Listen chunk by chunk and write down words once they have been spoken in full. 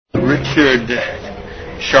Richard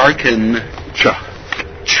Charkin.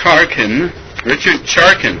 Charkin. Richard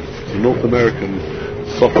Charkin. It's a North American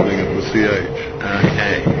softening of the CH.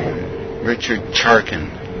 Okay. Richard Charkin.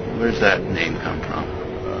 Where does that name come from?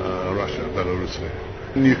 Russia, Belarus.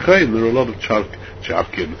 In Ukraine, there are a lot of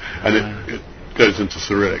Charkin, and it goes into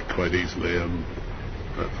Cyrillic quite easily.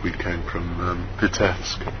 We came from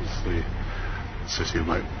Vitebsk, it was the city of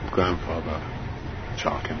my grandfather,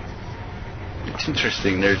 Charkin. It's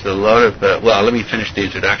interesting. There's a lot of... let me finish the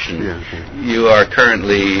introduction. Yeah, okay. You are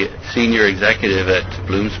currently senior executive at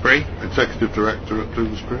Bloomsbury. Executive director at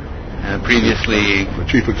Bloomsbury. Previously...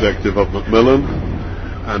 Chief executive of Macmillan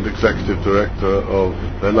and executive director of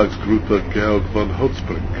Verlagsgruppe Georg von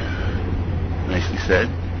Holtzbrink. Nicely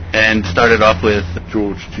said. And started off with...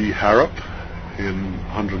 George G. Harrop in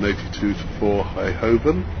 182 to 4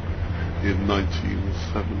 Highhoven in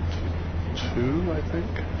 1972, I think,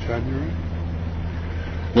 January.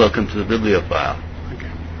 Welcome to the Bibliophile. Thank you.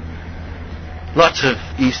 Lots of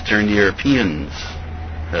Eastern Europeans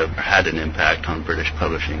have had an impact on British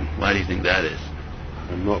publishing. Why do you think that is?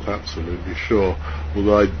 I'm not absolutely sure,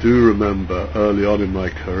 although I do remember early on in my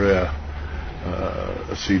career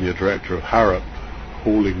a senior director of Harrop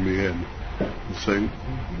calling me in and saying,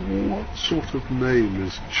 "What sort of name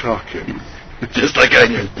is Charkin?" Just like I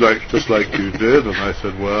did. Just like you did. And I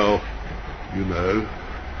said, well, you know,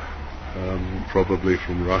 probably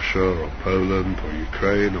from Russia or Poland or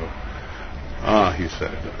Ukraine or... he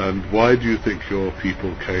said, "And why do you think your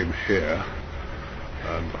people came here?"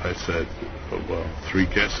 And I said, well, 3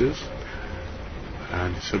 guesses.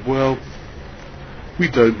 And he said, well, we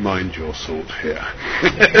don't mind your sort here.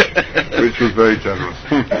 Which was very generous.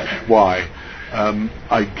 Why?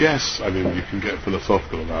 I guess, you can get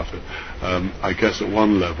philosophical about it. I guess at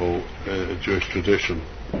one level, Jewish tradition,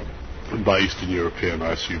 and by Eastern European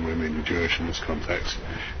I assume we mean Jewish in this context.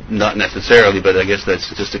 Not necessarily, but I guess that's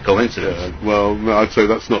just a coincidence. Well, no, I'd say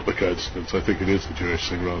that's not the coincidence. I think it is the Jewish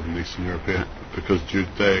thing rather than Eastern European, because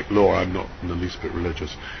Judaic law, I'm not in the least bit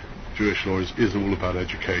religious, Jewish law is all about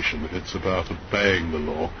education. It's about obeying the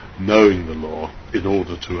law, knowing the law in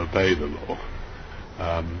order to obey the law.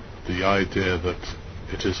 The idea that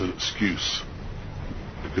it is an excuse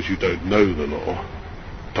because you don't know the law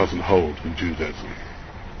doesn't hold in Judaism.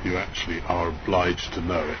 You actually are obliged to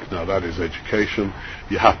know it. Now that is education.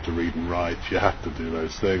 You have to read and write. You have to do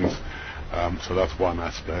those things. So that's one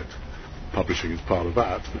aspect. Publishing is part of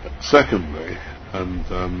that. Secondly,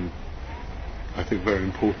 and I think very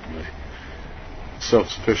importantly,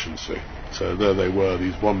 self-sufficiency. So there they were,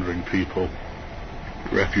 these wandering people,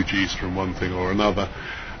 refugees from one thing or another.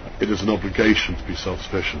 It is an obligation to be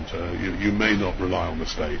self-sufficient. You may not rely on the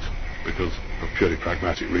state, because of purely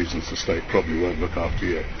pragmatic reasons the state probably won't look after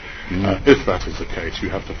you. If that is the case, you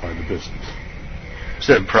have to find a business. Is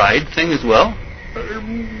that a pride thing as well?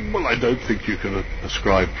 Well, I don't think you can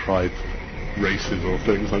ascribe pride races or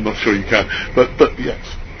things. I'm not sure you can. But yes,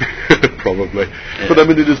 probably. Yeah. But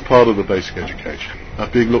it is part of the basic education.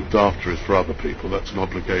 Being looked after is for other people. That's an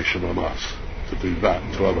obligation on us to do that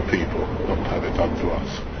to other people, not to have it done to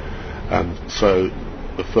us. And so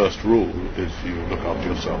the first rule is you look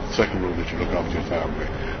after yourself. The second rule is you look after your family.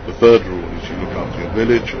 The third rule is you look after your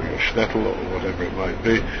village or your shtetl or whatever it might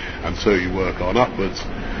be. And so you work on upwards.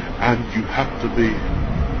 And you have to be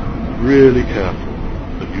really careful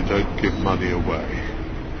that you don't give money away,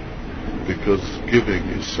 because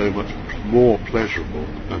giving is so much more pleasurable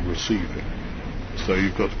than receiving. So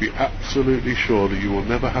you've got to be absolutely sure that you will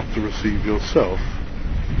never have to receive yourself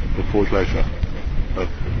before pleasure of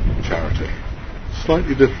charity.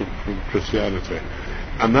 Slightly different from Christianity,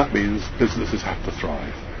 and that means businesses have to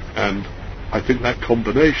thrive. And I think that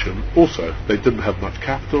combination, also they didn't have much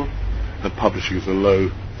capital, and publishing is a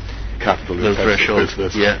low capital intensive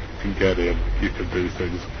business. Yeah. You can get in, you can do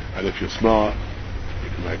things, and if you're smart,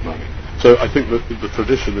 you can make money. So I think that the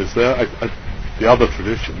tradition is there. The other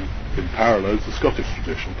tradition in parallel is the Scottish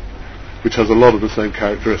tradition, which has a lot of the same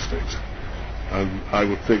characteristics. And I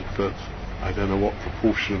would think that I don't know what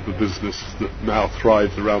proportion of the business that now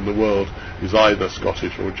thrives around the world is either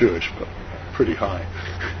Scottish or Jewish, but pretty high.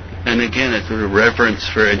 And again, a sort of reverence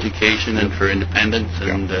for education and for independence,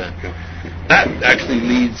 and that actually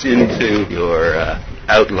leads into your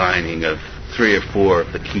outlining of 3 or 4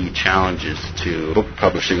 of the key challenges to book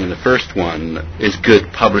publishing. And the first one is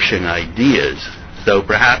good publishing ideas. So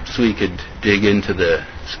perhaps we could dig into the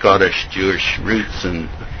Scottish-Jewish roots and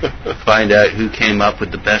find out who came up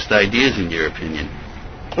with the best ideas in your opinion.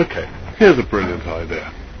 Okay, here's a brilliant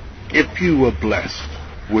idea. If you were blessed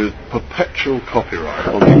with perpetual copyright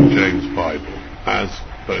on the King James Bible, as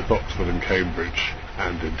both Oxford and Cambridge,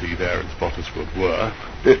 and indeed Aaron Spottiswoode were,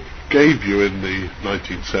 if gave you in the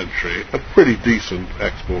 19th century a pretty decent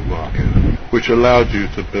export market, which allowed you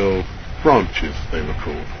to build branches, they were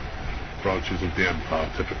called. Branches of the empire,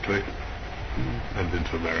 typically, and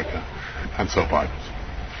into America, and sell Bibles.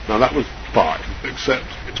 Now that was fine, except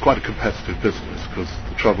it's quite a competitive business, because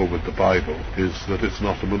the trouble with the Bible is that it's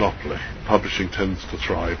not a monopoly. Publishing tends to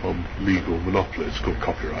thrive on legal monopoly. It's called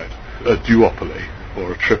copyright. A duopoly,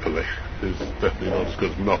 or a tripoli, is definitely not as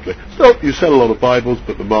good as monopoly. So you sell a lot of Bibles,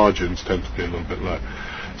 but the margins tend to be a little bit low.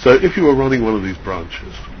 So if you were running one of these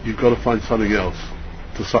branches, you've got to find something else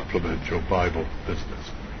to supplement your Bible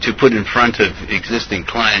business. To put in front of existing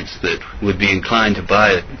clients that would be inclined to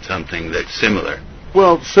buy something that's similar.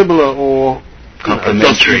 Well, similar or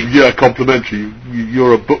complementary. Complementary.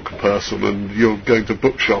 You're a book person and you're going to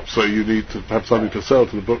bookshops, so you need to have something to sell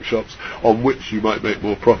to the bookshops on which you might make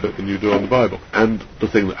more profit than you do on the Bible. And the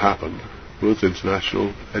thing that happened was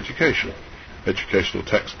international education. Educational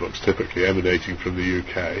textbooks typically emanating from the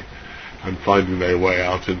UK and finding their way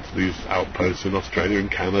out into these outposts in Australia and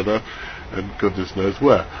Canada and goodness knows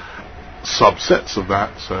where. Subsets of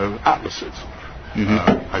that, so atlases.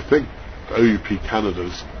 Mm-hmm. I think OUP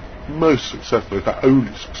Canada's most successful, in fact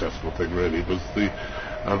only successful thing really, was the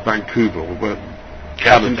Vancouver.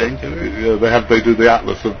 Captain Vancouver? Yeah, they do the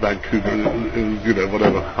Atlas of Vancouver. It was,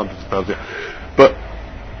 whatever, hundreds of pounds. Yeah. But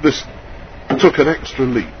this took an extra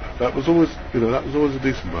leap. That was always a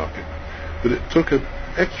decent market, but it took an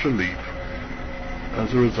extra leap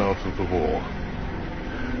as a result of the war.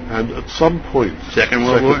 And at some point, Second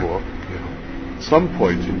World War? Yeah, at some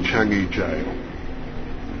point in Changi Jail,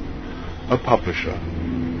 a publisher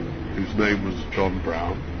whose name was John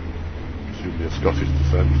Brown, presumably of Scottish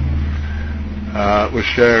descent, was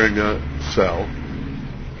sharing a cell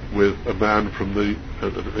with a man from an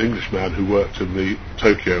English man who worked in the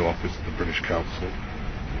Tokyo office of the British Council,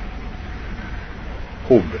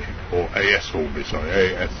 Hornby, or A.S. Hornby,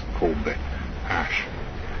 Ash.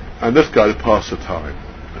 And this guy had passed the time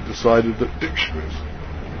and decided that dictionaries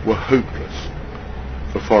were hopeless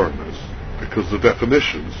for foreigners, because the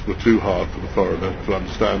definitions were too hard for the foreigner to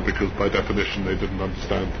understand, because by definition they didn't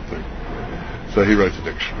understand the thing. So he wrote a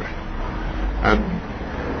dictionary. And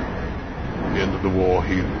at the end of the war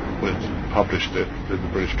he went and published it in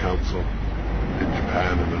the British Council in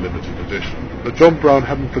Japan in a limited edition. But John Brown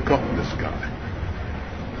hadn't forgotten this guy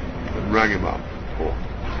and rang him up, or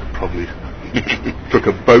probably took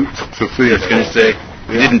a boat to see him. I was going to say,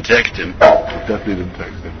 he didn't text him. He definitely didn't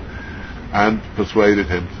text him. And persuaded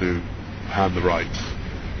him to hand the rights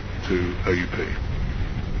to OUP.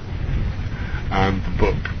 And the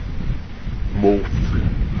book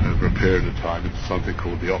morphed over a period of time into something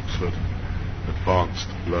called the Oxford Advanced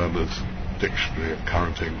Learner's Dictionary of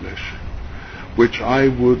Current English, which I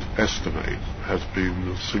would estimate has been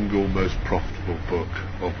the single most profitable book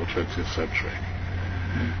of the 20th century,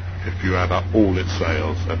 if you add up all its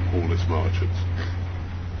sales and all its margins.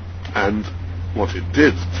 And what it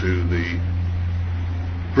did to the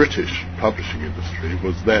British publishing industry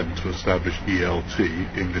was then to establish ELT,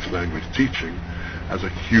 English Language Teaching, as a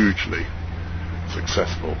hugely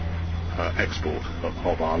successful export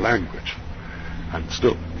of our language, and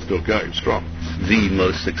still going strong. The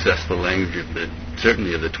most successful language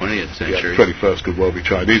certainly of the 20th century. Yeah, the 21st could well be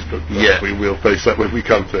Chinese, but we will face that when we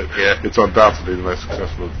come to it. Yeah. It's undoubtedly the most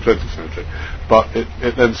successful of the 20th century. But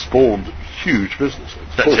it then spawned huge businesses.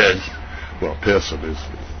 Such as? Well, Pearson is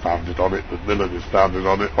founded on it, Macmillan is founded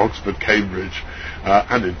on it, Oxford, Cambridge,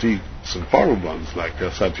 and indeed some foreign ones like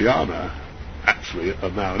Santillana actually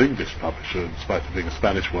are now an English publisher in spite of being a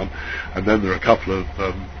Spanish one. And then there are a couple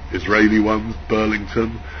of Israeli ones,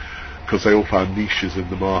 Burlington, because they all found niches in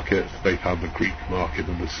the market. They found the Greek market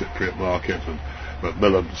and the Cypriot market, and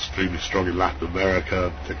Macmillan was extremely strong in Latin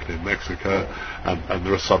America, particularly in Mexico, and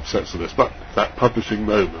there are subsets of this. But that publishing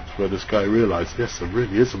moment where this guy realised, yes, there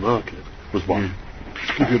really is a market, was one.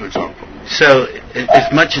 To give you an example. So,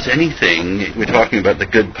 as much as anything, we're talking about the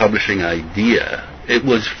good publishing idea, it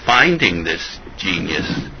was finding this genius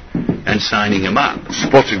and signing him up.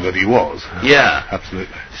 Spotting that he was. Yeah.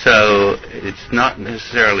 Absolutely. So, it's not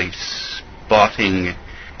necessarily spotting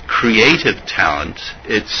creative talent,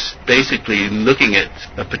 it's basically looking at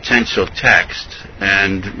a potential text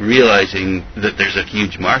and realizing that there's a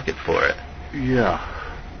huge market for it. Yeah.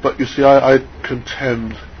 But you see, I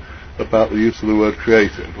contend about the use of the word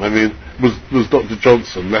creative. I mean, was Dr.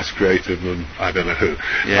 Johnson less creative than I don't know who?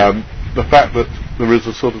 Yeah. The fact that there is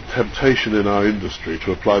a sort of temptation in our industry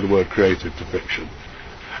to apply the word creative to fiction,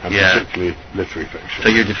 and particularly literary fiction. So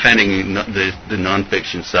you're defending the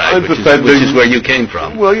non-fiction side, which is where you came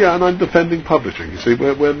from. Well, yeah, and I'm defending publishing. You see,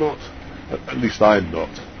 we're not At least I'm not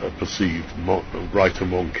a perceived writer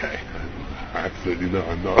monkey. Absolutely no,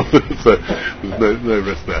 I'm not. So there's no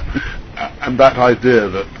risk there. And that idea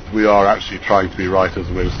that we are actually trying to be writers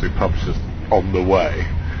and mainstream publishers on the way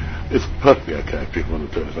is perfectly okay if people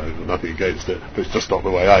want to do it. I've got nothing against it, but it's just not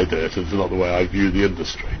the way I do it. It's not the way I view the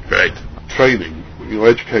industry. Right. Training,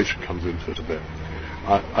 education comes into it a bit.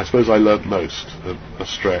 I suppose I learnt most at a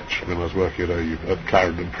stretch when I was working at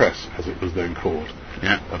Clarendon Press, as it was then called,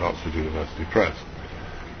 at Oxford University Press,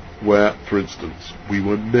 where, for instance, we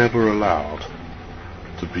were never allowed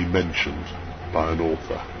to be mentioned by an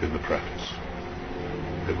author in the preface.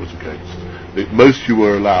 It was against. The most you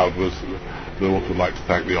were allowed was the author would like to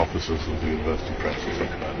thank the officers of the University Press or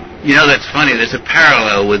something like that. That's funny. There's a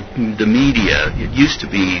parallel with the media. It used to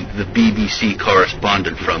be the BBC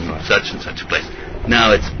correspondent from such and such a place.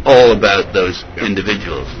 Now it's all about those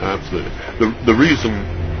individuals. Absolutely. The reason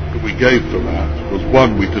that we gave for that was,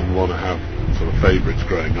 one, we didn't want to have sort of favourites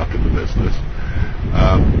growing up in the business.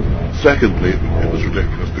 Secondly, it was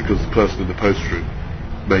ridiculous because the person in the post room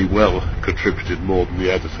may well have contributed more than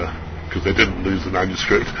the editor, because they didn't lose the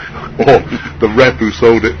manuscript, or the rep who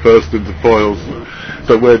sold it first into foils.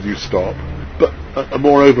 So where do you stop? But a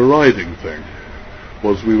more overriding thing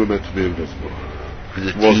was we were meant to be invisible.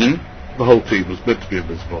 The team? The whole team was meant to be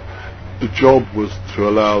invisible. The job was to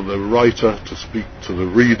allow the writer to speak to the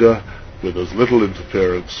reader with as little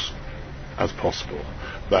interference as possible.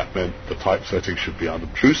 That meant the typesetting should be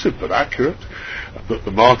unobtrusive but accurate, that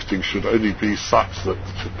the marketing should only be such that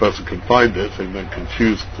the person can find it and then can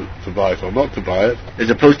choose to buy it or not to buy it. As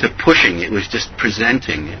opposed to pushing, it was just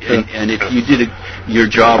presenting. And if you did your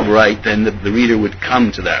job right, then the reader would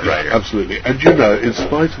come to that writer. Absolutely. And in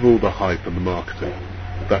spite of all the hype and the marketing,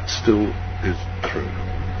 that still is true.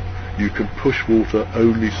 You can push water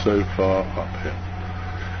only so far uphill.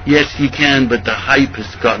 Yes, you can, but the hype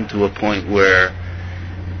has gotten to a point where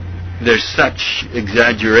there's such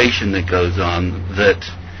exaggeration that goes on that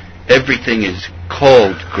everything is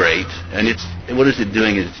called great, and what is it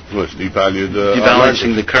doing? It's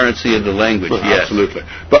devaluing the currency of the language. Well, yes, absolutely.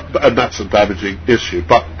 And that's a damaging issue.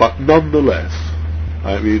 But nonetheless,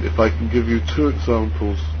 I mean, if I can give you two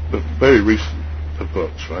examples of very recent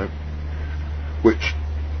books, right, which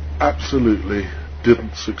absolutely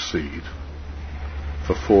didn't succeed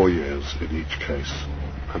for 4 years in each case,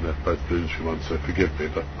 and they're both military ones, so forgive me,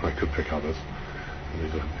 but I could pick others.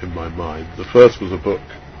 These are in my mind. The first was a book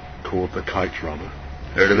called The Kite Runner.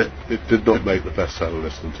 Heard of it? It did not make the bestseller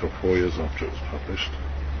list until 4 years after it was published,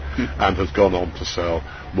 and has gone on to sell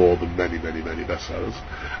more than many, many, many bestsellers.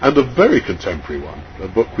 And a very contemporary one, a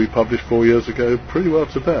book we published 4 years ago, pretty well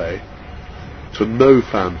today, to no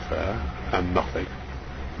fanfare and nothing.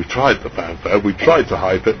 We tried the fanfare, we tried to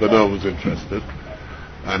hype it, but no one was interested.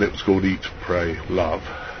 And it was called Eat, Pray, Love.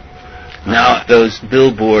 Now, those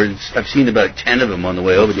billboards, I've seen about 10 of them on the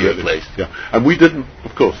way over to your place. Yeah, and we didn't,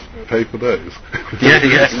 of course, pay for those.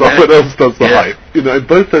 Yeah. Someone else does the hype. In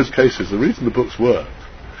both those cases, the reason the books worked,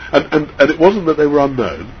 and it wasn't that they were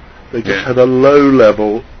unknown, they just had a low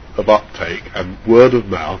level of uptake and word of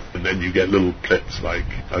mouth, and then you get little clips like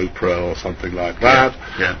Oprah or something like that.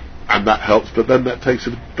 Yeah. And that helps, but then that takes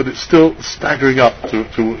it, but it's still staggering up to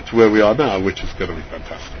where we are now, which is going to be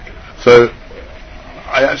fantastic. So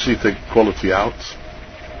I actually think quality outs,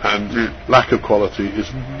 and lack of quality is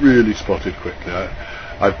really spotted quickly.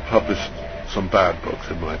 I've published some bad books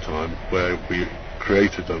in my time where we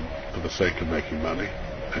created them for the sake of making money,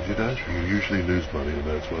 and you usually lose money in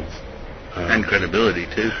those ones. And credibility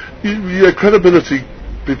too. Yeah, credibility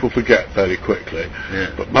people forget fairly quickly.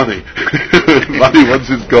 Yeah. But money, once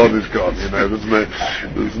it's gone, it's gone.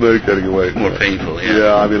 There's no getting away from it. More painful. Yeah.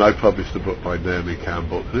 Yeah, I mean, I published a book by Naomi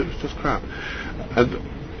Campbell, and it was just crap. And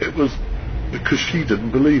it was because she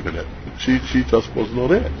didn't believe in it. She just was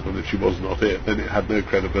not it. And if she was not it, then it had no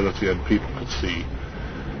credibility, and people could see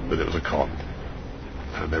that it was a con,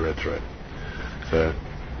 and they read through it. So.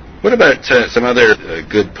 What about some other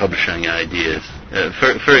good publishing ideas?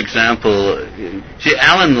 For example,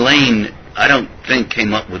 Alan Lane, I don't think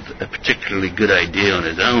came up with a particularly good idea on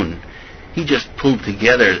his own. He just pulled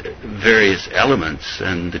together various elements,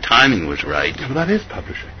 and the timing was right. Yeah, but that is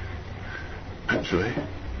publishing, actually.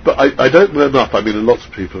 But I don't know enough. I mean, lots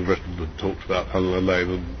of people have written and talked about Alan Lane,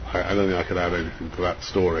 and I don't think I can add anything to that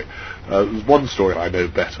story. There's one story I know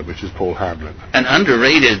better, which is Paul Hamlin. An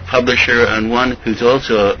underrated publisher, and one who's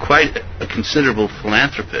also quite a considerable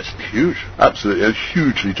philanthropist. Huge, absolutely, a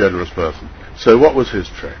hugely generous person. So what was his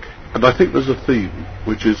trick? And I think there's a theme,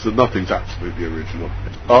 which is that nothing's absolutely original.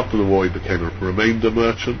 After the war, he became a remainder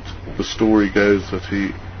merchant. The story goes that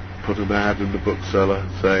he put an ad in the bookseller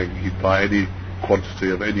saying he'd buy any quantity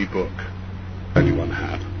of any book anyone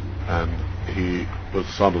had. And he was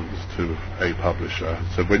summoned to a publisher and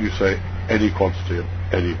said, when you say any quantity of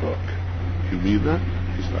any book, you mean that?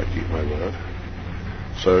 He said, I keep my word.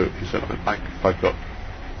 So he said, I've got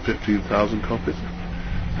 15,000 copies.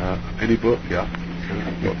 Any book? Yeah.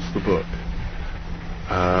 What's the book?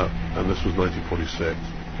 And this was 1946.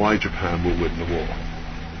 Why Japan will win the war.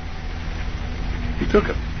 He took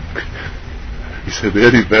it. He said, the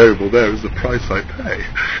only variable there is the price I pay.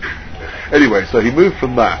 Anyway, so he moved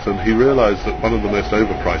from that, and he realized that one of the most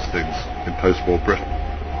overpriced things in post-war Britain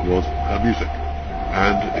was music.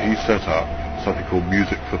 And he set up something called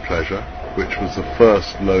Music for Pleasure, which was the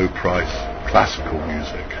first low-price classical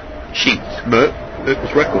music. Sheets? No, it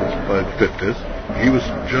was records by the 50s. He was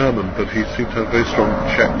German, but he seemed to have very strong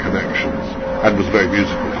Czech connections and was very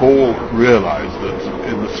musical. Paul realized that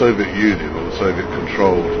in the Soviet Union, or the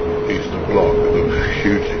Soviet-controlled Eastern Bloc, there were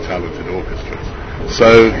hugely talented orchestras.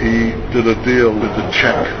 So he did a deal with the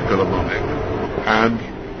Czech Philharmonic and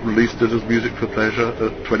released it as Music for Pleasure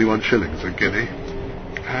at 21 shillings a guinea.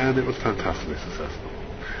 And it was fantastically successful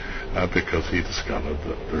because he discovered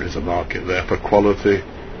that there is a market there for quality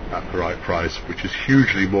at the right price, which is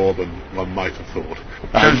hugely more than one might have thought.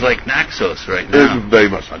 Sounds like Naxos right now. Very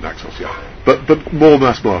much like Naxos, yeah. But more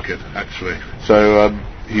mass market, actually. So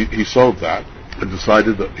he sold that and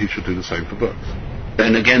decided that he should do the same for books.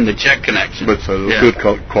 And again, the Czech connection. But so good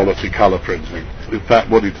quality colour printing. In fact,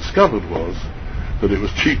 what he discovered was that it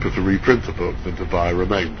was cheaper to reprint a book than to buy a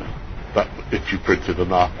remainder. That if you printed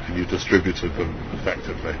enough and you distributed them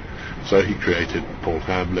effectively. So he created Paul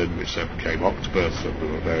Hamlin, which then became Octopus, and there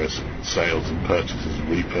were various sales and purchases and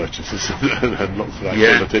repurchases and lots of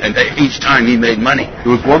activity. Yeah, and each time he made money.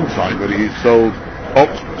 There was one time when he sold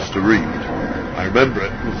Octopus to Reed. I remember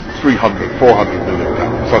it was 400 million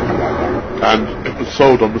pounds, something like that. And it was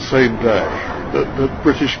sold on the same day that the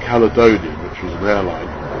British Caledonian, which was an airline,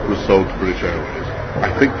 was sold to British Airways, I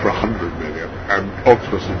think for 100 million, and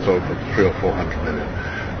Octopus had sold for 300 or 400 million.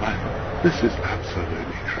 This is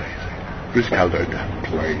absolutely crazy. British Caledonian have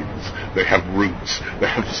planes, they have routes, they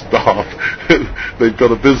have staff, they've got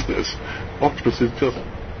a business. Octopus is just...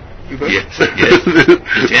 Yes.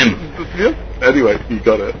 Jim. Yeah. Anyway, you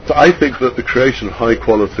got it. So I think that the creation of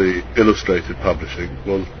high-quality illustrated publishing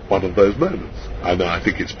was one of those moments. And I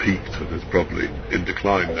think it's peaked and is probably in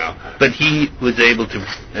decline now. But he was able to,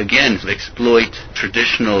 again, exploit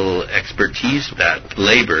traditional expertise, that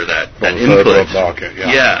labor, that input. Market,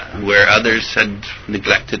 where others had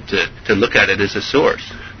neglected to look at it as a source.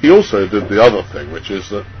 He also did the other thing, which is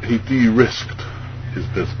that he de-risked his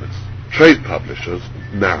business. Trade publishers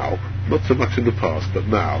now, not so much in the past, but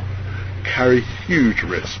now, carry huge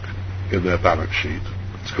risk in their balance sheet.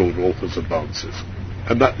 It's called author's advances.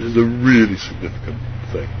 And that is a really significant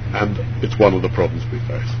thing. And it's one of the problems we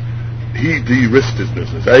face. He de-risked his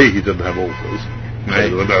business. A, he didn't have authors.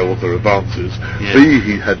 Right. There were no author advances. Yeah. B,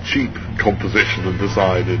 he had cheap composition and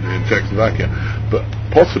design in Czechoslovakia. But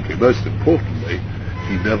possibly, most importantly,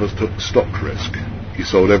 he never took stock risk. He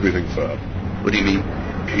sold everything firm. What do you mean?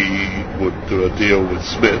 He would do a deal with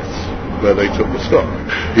Smiths where they took the stock.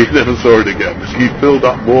 He never saw it again. He filled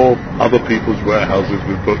up more other people's warehouses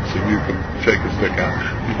with books than you can shake a stick at.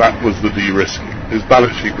 That was the de-risking. His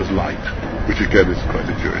balance sheet was light, which again is quite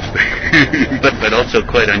a Jewish thing. but also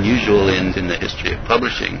quite unusual in the history of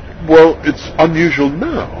publishing. Well, it's unusual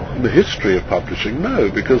now. In the history of publishing,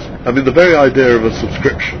 no, because, the very idea of a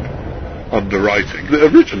subscription underwriting.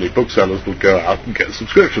 Originally, booksellers would go out and get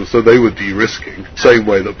subscriptions, so they were de-risking, same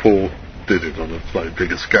way that Paul did it on a slightly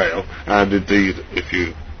bigger scale. And indeed, if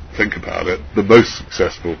you think about it, the most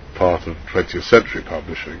successful part of 20th century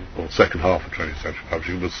publishing, or second half of 20th century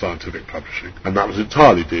publishing, was scientific publishing. And that was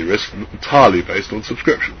entirely de-risked and entirely based on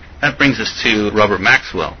subscription. That brings us to Robert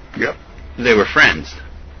Maxwell. Yep. They were friends.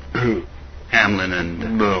 Who? Hamlin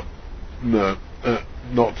and... No.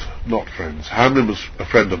 Not friends. Hamlin was a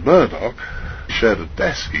friend of Murdoch. Shared a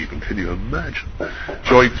desk even, can you imagine?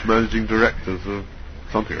 Joint managing directors of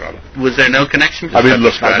something or other. Was there no connection?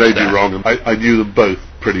 Look, I may be wrong. I knew them both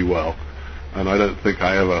pretty well, and I don't think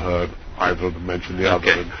I ever heard either of them mention the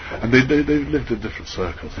other. And they lived in different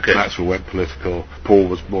circles. Okay. Maxwell went political. Paul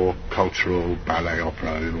was more cultural, ballet,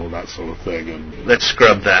 opera, and all that sort of thing. And let's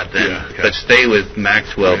scrub that then. Yeah, okay. But stay with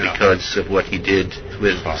Maxwell because of what he did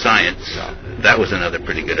with science. Yeah. That was another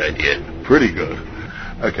pretty good idea. Pretty good.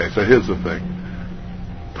 Okay, so here's the thing.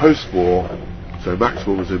 Post-war, so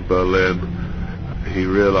Maxwell was in Berlin. He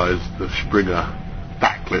realized the Springer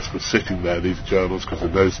backlist was sitting there, these journals, because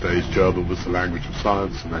in those days German was the language of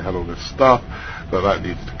science and they had all this stuff, but that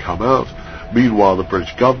needed to come out. Meanwhile, the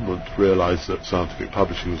British government realised that scientific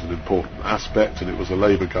publishing was an important aspect, and it was a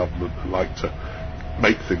Labour government that liked to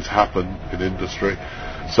make things happen in industry.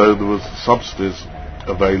 So there was subsidies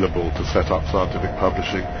available to set up scientific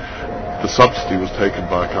publishing. The subsidy was taken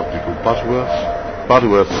by a company called Butterworth.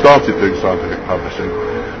 Butterworth started doing scientific publishing.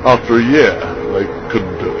 After a year, they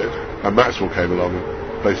couldn't do it, and Maxwell came along and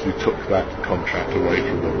basically took that contract away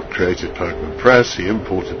from them, created Perkman Press, he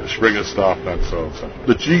imported the Springer stuff, and so on and so on.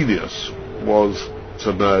 The genius was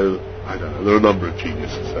to know, I don't know, there are a number of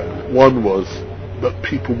geniuses there. One was that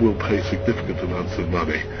people will pay significant amounts of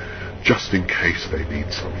money just in case they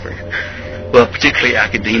need something. Well, particularly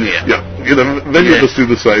academia. Yeah, you know, many of us do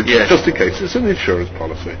the same, Yes. just in case. It's an insurance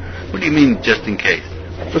policy. What do you mean, just in case?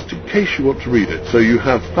 Just in case you want to read it. So you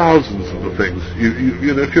have thousands of the things.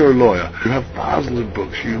 You know, if you're a lawyer, you have thousands of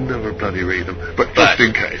books. You never bloody read them, but just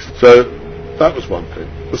in case. So that was one thing.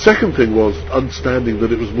 The second thing was understanding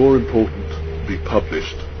that it was more important to be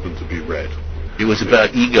published than to be read. It was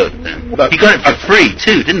about ego then. He got it for free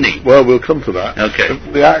too, didn't he? Well, we'll come to that. Okay.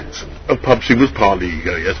 The act of publishing was partly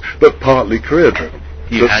ego, yes, but partly career-driven.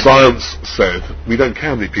 That science said, we don't care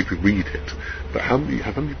how many people read it, but how many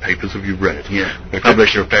papers have you read? Yeah. Okay?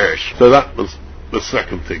 Publish or perish. So that was the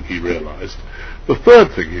second thing he realised. The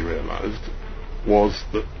third thing he realised was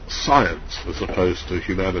that science, as opposed to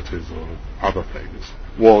humanities or other things,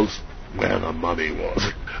 was where the money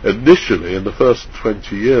was. Initially, in the first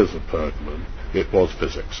 20 years of Perkman, it was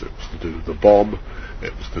physics. It was to do with the bomb,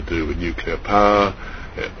 it was to do with nuclear power,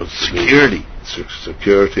 it was security.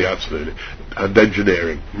 Security, absolutely. And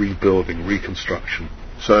engineering, rebuilding, reconstruction.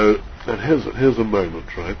 So, and here's a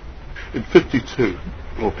moment, right? In 52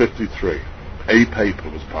 or 53, a paper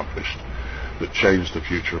was published that changed the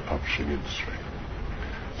future of publishing industry.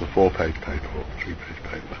 It's a 4-page paper or 3-page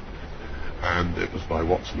paper. And it was by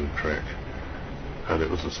Watson and Crick. And it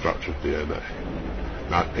was the structure of DNA.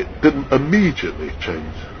 Now, it didn't immediately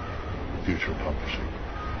change the future of publishing.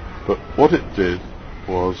 But what it did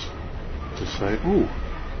was to say,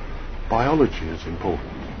 biology is important.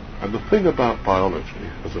 And the thing about biology,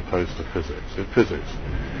 as opposed to physics, in physics,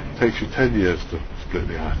 it takes you 10 years to split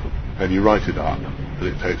the atom, and you write it up, and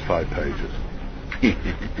it takes 5 pages.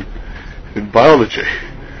 In biology,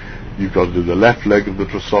 you've got to do the left leg of the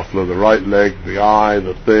Drosophila, the right leg, the eye,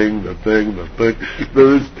 the thing.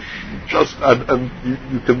 There is just, and you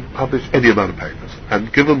can publish any amount of papers.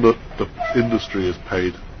 And given that the industry is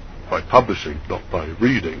paid by publishing, not by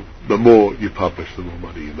reading, the more you publish, the more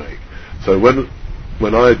money you make. So when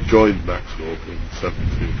I joined Maxwell in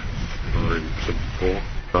 74,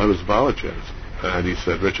 I was a biology editor. And he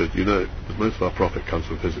said, Richard, you know, most of our profit comes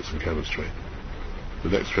from physics and chemistry. The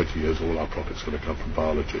next 20 years, all our profit's going to come from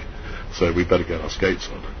biology. So we better get our skates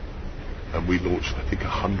on. And we launched, I think,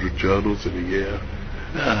 100 journals in a year.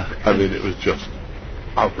 I mean, it was just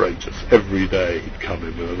outrageous. Every day he'd come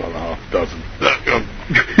in with another half dozen.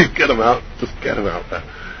 Get them out. Just get them out there.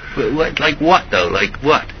 But like what, though? Like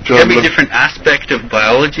what? Journal. Every different aspect of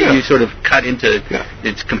biology you sort of cut into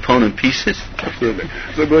its component pieces? Absolutely.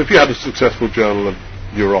 So if you had a successful journal of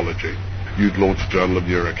neurology, you'd launch a journal of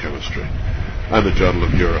neurochemistry, and a journal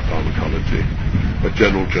of neuropharmacology, a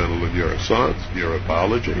general journal of neuroscience,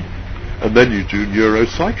 neurobiology, and then you do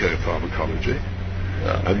neuropsychopharmacology,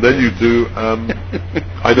 and then you do,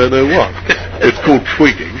 I don't know what. It's called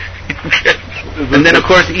twigging. And then, of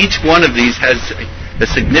course, each one of these has a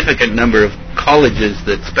significant number of colleges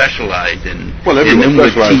that specialize in them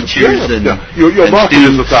with teachers and your and market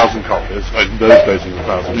is students. 1,000 copies. In those days it was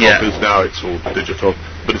 1,000 copies. Now it's all digital,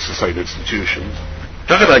 but it's the same institutions.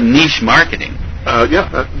 Talk about niche marketing.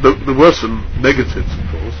 There were some negatives, of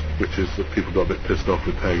course, which is that people got a bit pissed off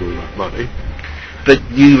with paying all that money. But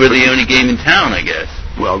you were the only game in town, I guess.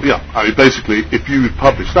 Well, yeah. I mean, basically, if you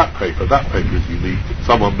publish that paper is unique.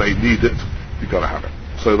 Someone may need it. You've got to have it.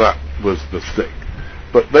 So that was the thing.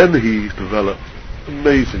 But then he developed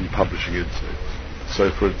amazing publishing instincts.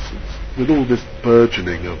 So, for instance, with all this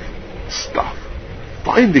burgeoning of stuff,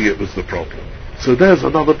 finding it was the problem. So there's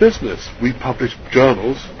another business. We publish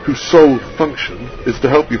journals whose sole function is to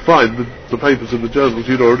help you find the papers in the journals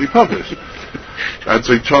you'd already published. And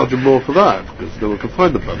so you charge them more for that, because no one can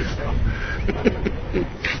find the bloody stuff.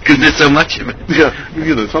 Because there's so much of it. Yeah,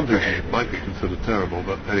 you know, some things might be considered terrible,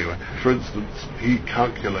 but anyway. For instance, he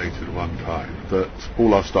calculated one time that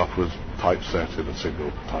all our stuff was typeset in a single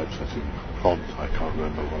typesetting font. I can't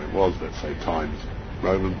remember what it was, let's say Times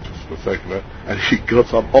Roman, just for the sake of it. And he got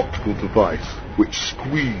some optical device which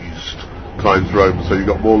squeezed Times Roman, so you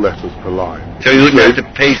got more letters per line. So you wouldn't have to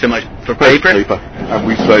pay so much for paper? And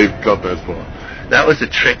we saved God knows what. That was a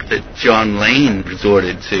trick that John Lane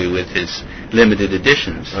resorted to with his limited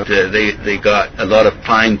editions. They got a lot of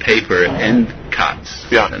fine paper end cuts,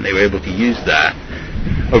 and they were able to use that.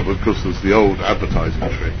 Oh, of course, there's the old advertising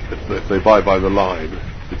trick. If they buy by the line,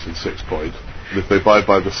 it's in 6 points. And if they buy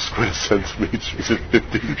by the square centimetre, it's in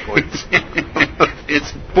 15 points.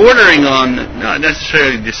 It's bordering on not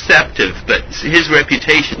necessarily deceptive, but his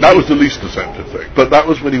reputation. That was the least deceptive thing. But that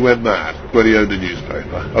was when he went mad, when he owned a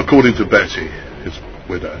newspaper. According to Betty, his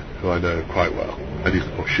widow, who I know quite well, and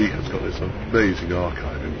she has got this amazing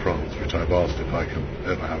archive in France, which I've asked if I can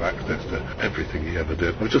ever have access to everything he ever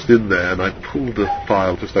did. I was just in there and I pulled a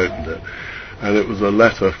file, just opened it, and it was a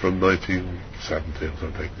letter from 1970 or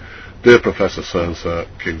something. Dear Professor So-and-so,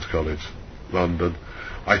 King's College, London,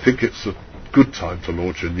 I think it's a good time to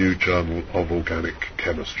launch a new journal of organic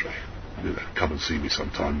chemistry. Come and see me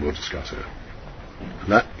sometime, we'll discuss it.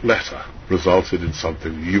 And that letter resulted in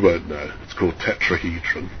something you won't know. It's called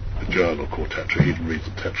tetrahedron. A journal called Tetrahedron reads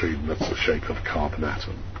a tetrahedron, that's the shape of a carbon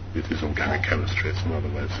atom. It is organic chemistry, it's another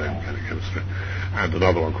way of saying organic chemistry. And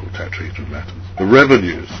another one called Tetrahedron Letters. The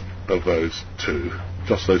revenues of those two,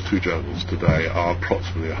 just those two journals today, are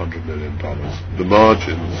approximately $100 million. The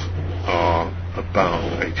margins are about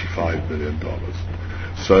 $85 million.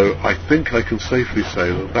 So I think I can safely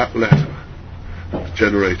say that that letter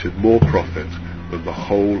generated more profit than the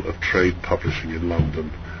whole of trade publishing in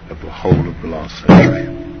London of the whole of the last century.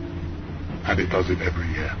 And it does it every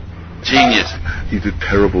year. Genius. He did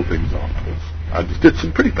terrible things afterwards. And he did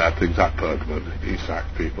some pretty bad things at Bergman. He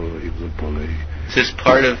sacked people, he was a bully. Is this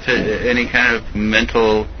part of any kind of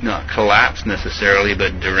mental, not collapse necessarily,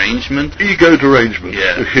 but derangement? Ego derangement.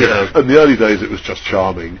 Yeah. In the early days it was just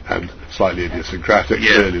charming and slightly idiosyncratic.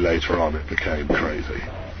 Yeah. Clearly later on it became crazy.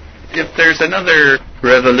 If there's another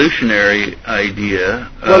revolutionary idea...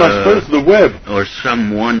 Well, I suppose the web. Or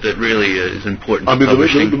someone that really is important to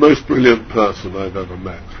publishing. The most brilliant person I've ever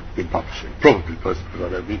met in publishing, probably because I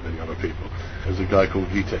don't meet many other people, is a guy called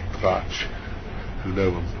Vitek Trach, who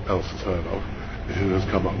no one else has heard of, who has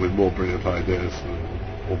come up with more brilliant ideas than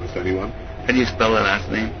almost anyone. How do you spell that last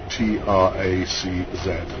name? Tracz.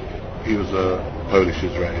 He was a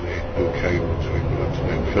Polish-Israeli who came to England to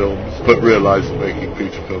make films, but realised that making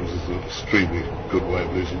feature films is an extremely good way of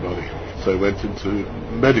losing money. So he went into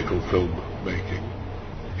medical film making.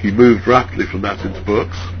 He moved rapidly from that into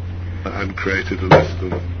books and created a list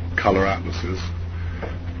of colour atlases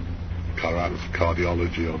of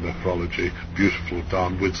cardiology or nephrology, beautiful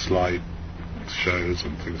done with slide shows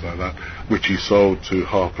and things like that, which he sold to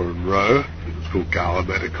Harper and Row. It was called Gower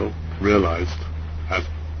Medical. Realised, as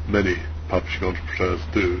many publishing entrepreneurs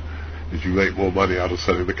do, is you make more money out of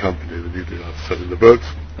selling the company than you do out of selling the books.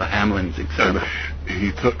 The Hamlin's example. And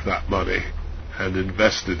he took that money and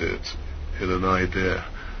invested it in an idea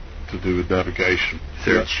to do with navigation.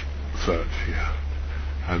 Search, yeah.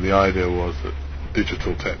 And the idea was that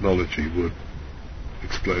digital technology would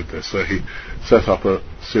explode this. So he set up a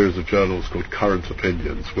series of journals called Current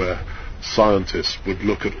Opinions, where scientists would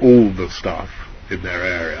look at all the stuff in their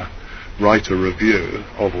area, write a review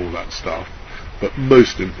of all that stuff, but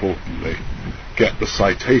most importantly, get the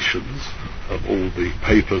citations of all the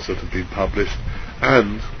papers that had been published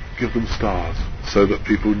and give them stars, so that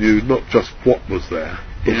people knew not just what was there,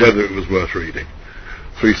 but whether it was worth reading.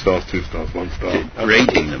 3 stars, 2 stars, 1 star.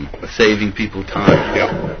 Rating them, saving people time.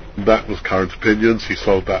 Yeah. That was Current Opinions. He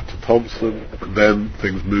sold that to Thomson. Then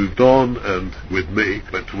things moved on, and with me,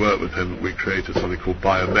 went to work with him. We created something called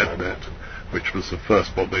BioMedNet, which was the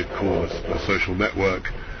first, what they'd call a social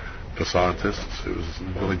network for scientists. It was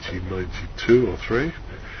in 1992 or 3.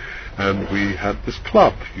 And we had this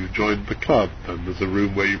club. You joined the club, and there's a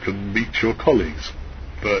room where you can meet your colleagues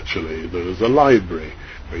virtually. There's a library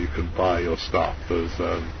where you can buy your stuff. There's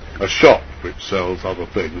a shop which sells other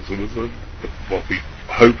things. There was what we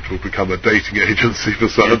hoped would become a dating agency for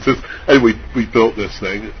scientists. Anyway, we built this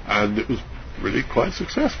thing, and it was really quite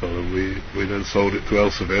successful. And we then sold it to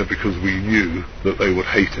Elsevier because we knew that they would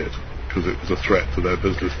hate it, because it was a threat to their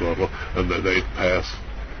business model, and that they'd pay us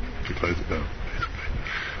to close it down.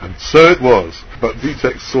 And so it was. But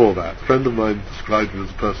Vitek saw that. A friend of mine described him as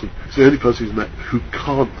a person, he's the only person he's met who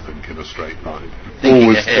can't think in a straight line.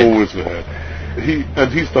 Always ahead.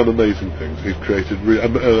 He's done amazing things. He's created, I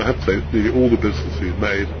have to say, nearly all the businesses he's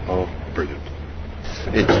made are brilliant.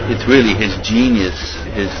 It's really his genius,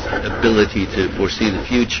 his ability to foresee the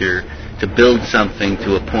future, to build something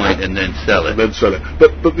to a point and then sell it.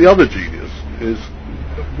 But the other genius is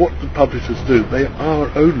what the publishers do, they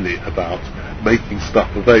are only about making stuff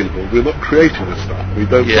available. We're not creating the stuff. We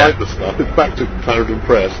don't write the stuff. It's back to Clarendon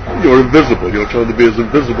Press. You're invisible. You're trying to be as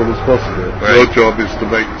invisible as possible. Right. Your job is to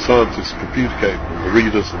make scientists communicate with the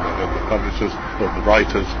readers and the publishers, or the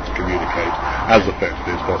writers, to communicate as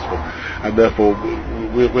effectively as possible. And therefore,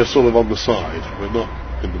 we're sort of on the side. We're not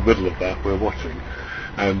in the middle of that. We're watching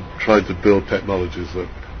and trying to build technologies that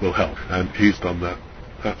will help. And he's done that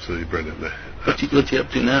absolutely brilliantly. What's he up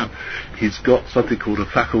to now? He's got something called a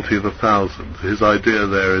faculty of 1,000. His idea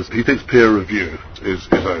there is, he thinks peer review is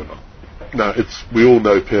over. Now, we all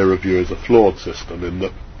know peer review is a flawed system in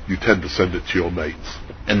that you tend to send it to your mates.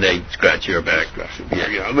 And they scratch your back.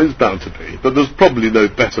 Yeah, I mean, it's bound to be. But there's probably no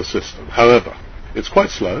better system. However, it's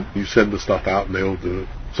quite slow. You send the stuff out and they all do it.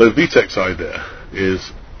 So VTech's idea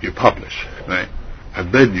is you publish. Right.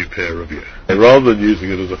 And then you peer review, rather than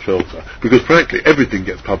using it as a filter. Because frankly, everything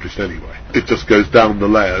gets published anyway. It just goes down the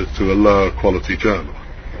layers to a lower quality journal.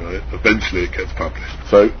 Right? Eventually it gets published.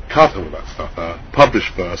 So cut all that stuff out, publish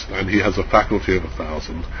first, and he has a faculty of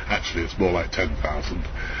 1,000. Actually, it's more like 10,000.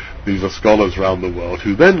 These are scholars around the world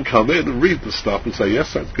who then come in and read the stuff and say,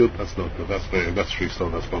 yes, that's good, that's not good, that's fair, that's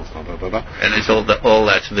freestyle, that's false, blah, blah, blah. And is all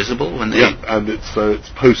that's visible when they... Yeah, and it's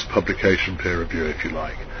post-publication peer review, if you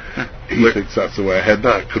like. He thinks that's the way ahead.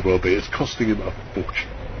 Now, it could well be. It's costing him a fortune.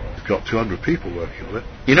 He's got 200 people working on it.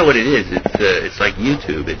 You know what it is? It's like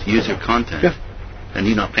YouTube. It's user content. Yeah. And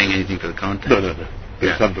you're not paying anything for the content. No.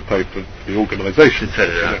 He's having to pay for the organisation. To set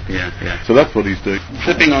it up, yeah. So that's what he's doing.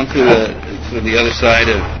 Flipping onto the other side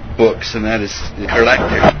of books, and that is the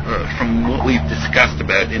collector. From what we've discussed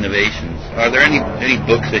about innovations, are there any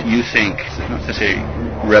books that you think, not necessarily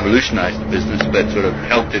revolutionized the business, but sort of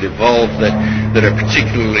helped it evolve, that are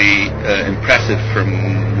particularly impressive from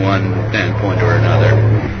one standpoint or another?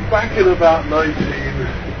 Back in about 1980,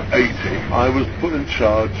 I was put in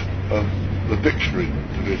charge of the dictionary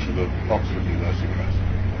division of Oxford University Press.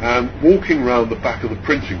 And walking round the back of the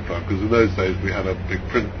printing plant, because in those days we had a big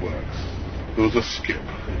print works, there was a skip.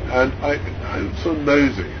 And I was so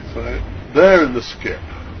nosy. So there in the skip,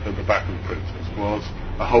 at the back of the printers, was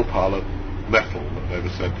a whole pile of metal that they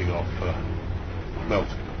were sending off for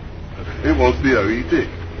melting. It was the OED.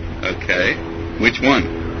 Okay. Which one?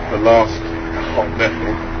 The last hot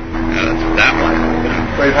metal. That's that one.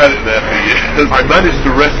 They've had it there for years. I managed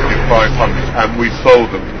to rescue 500 and we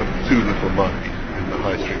sold them for too little money in the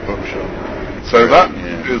high street bookshop. So that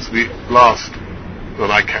is the last,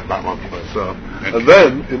 and I kept that one for myself. Okay. And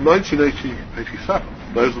then in 1987,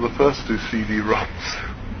 those are the first two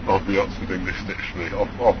CD-ROMs of the Oxford English Dictionary,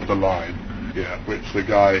 off the line, which the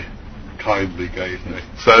guy kindly gave me.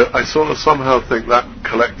 So I sort of somehow think that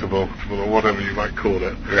collectible, or whatever you might call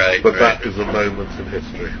it, that is a moment in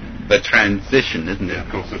history. The transition, isn't it? Of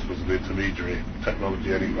course, this was an intermediary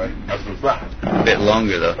technology anyway, as was that. A bit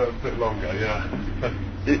longer, though. A bit longer, yeah.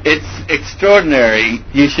 It's extraordinary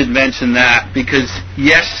you should mention that, because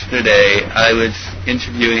yesterday I was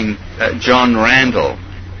interviewing John Randall,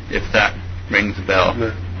 if that rings a bell.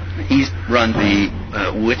 Yeah. He's run the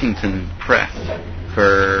Whittington Press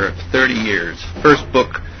for 30 years. First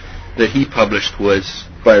book that he published was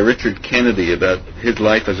by Richard Kennedy about his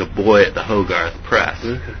life as a boy at the Hogarth Press.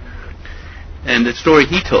 Okay. And the story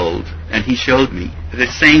he told, and he showed me, the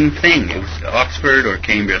same thing. It was Oxford or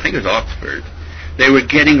Cambridge, I think it was Oxford. They were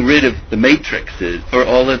getting rid of the matrices for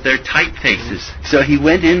all of their typefaces. So he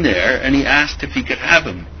went in there and he asked if he could have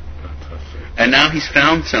them. Fantastic. And now he's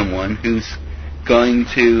found someone who's going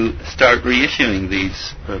to start reissuing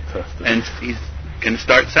these. Fantastic. And he's going to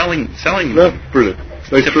start selling them. No, brilliant.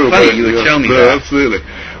 It's funny you would show me that. Absolutely.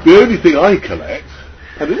 The only thing I collect,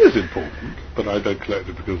 and it is important, but I don't collect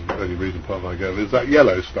it because of any reason apart from I go, is that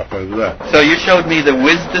yellow stuff over there. So you showed me the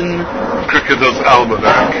Wisden Cricketer's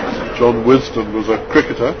Almanac. John Wisden was a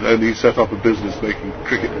cricketer, and he set up a business making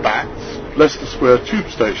cricket bats. Leicester Square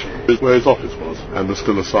Tube Station is where his office was, and there's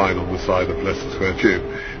still a sign on the side of Leicester Square Tube.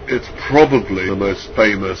 It's probably the most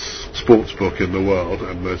famous sports book in the world,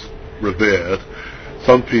 and most revered.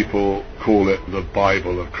 Some people call it the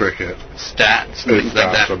Bible of cricket. Stats and things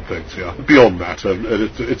like that. And things, yeah. Beyond that,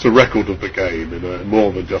 it's a record of the game in a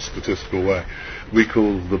more than just statistical way. We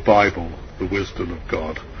call the Bible the wisdom of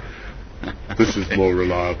God. This is more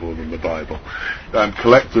reliable than the Bible. And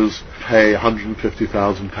collectors pay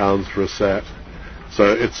 £150,000 for a set,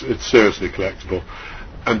 so it's seriously collectible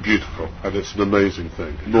and beautiful, and it's an amazing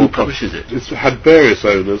thing. Who publishes it? It's had various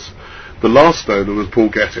owners. The last owner was Paul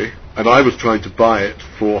Getty, and I was trying to buy it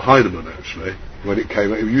for Heinemann, actually, when it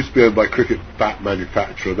came. It used to be owned by Cricket Bat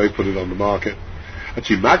Manufacturer. They put it on the market.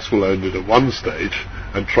 Actually, Maxwell owned it at one stage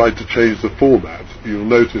and tried to change the format. You'll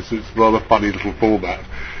notice it's a rather funny little format.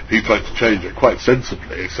 He tried to change it quite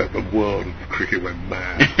sensibly, except the world of cricket went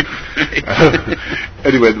mad.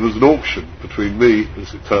 Anyway, there was an auction between me,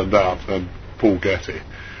 as it turned out, and Paul Getty.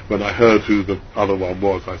 When I heard who the other one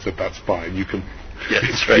was, I said, that's fine, you can... Yeah,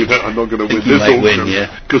 that's right. I'm not going to win this auction.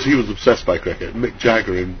 Because he was obsessed by cricket. Mick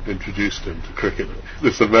Jagger introduced him to cricket.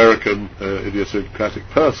 This American idiosyncratic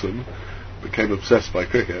person became obsessed by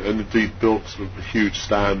cricket and indeed built sort of a huge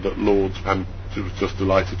stand at Lord's, and he was just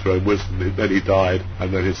delighted to own Wisdom. Then he died,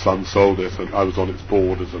 and then his son sold it, and I was on its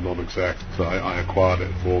board as a non-exec, so I acquired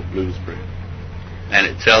it for Bloomsbury. And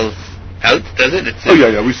it sells out, does it?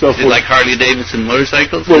 We sell... Is it like Harley Davidson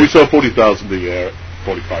motorcycles? Well, we sell 40,000 a year at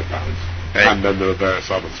 £45. Right. And then there are various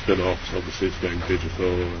other spin-offs. Obviously, it's going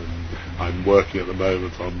digital, and I'm working at the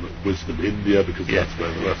moment on Wisdom India, because that's where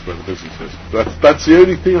the business is. That's the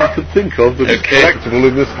only thing I can think of that is collectible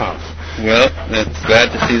in this house. Well, that's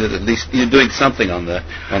glad to see that at least you're doing something on the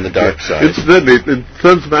dark side. Incidentally, in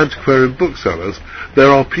terms of antiquarian booksellers, there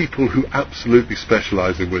are people who absolutely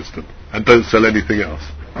specialise in wisdom and don't sell anything else.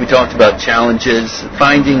 We talked about challenges.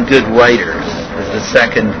 Finding good writers is the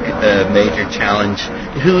second major challenge.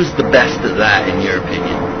 Who's the best at that, in your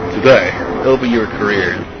opinion? Today? Over your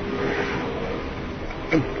career?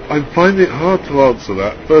 I'm finding it hard to answer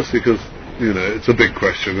that. Firstly, because, it's a big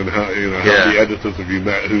question, and how many editors have you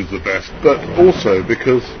met, who's the best? But also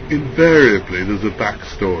because invariably there's a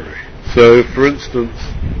backstory. So, for instance,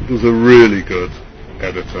 there's a really good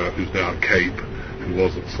editor who's now at Cape, who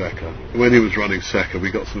was at Secca. When he was running Secca,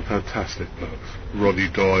 we got some fantastic books. Roddy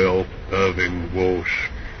Doyle, Irving Walsh.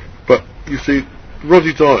 But, you see,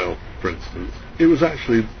 Roddy Doyle, for instance, it was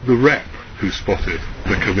actually the Rep who spotted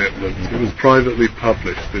the commitment. It was privately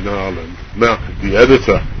published in Ireland. Now, the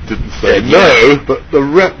editor didn't say no, but the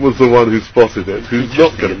Rep was the one who spotted it, who's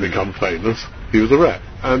not going to become famous. He was a Rep.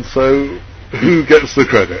 And so, who gets the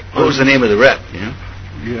credit? What was the name of the Rep,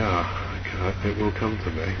 it will come to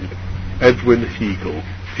me. Edwin Hegel.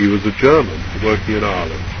 He was a German working in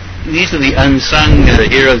Ireland. These are the unsung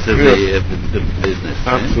heroes of the business.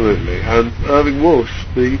 Absolutely. And Irving Walsh,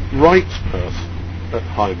 the rights person at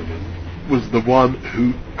Heinemann, was the one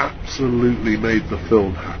who absolutely made the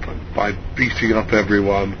film happen by beating up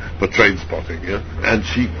everyone for Train Spotting, And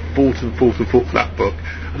she fought for that book,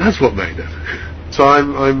 and that's what made it. So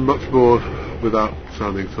I'm much more, without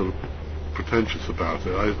sounding sort of pretentious about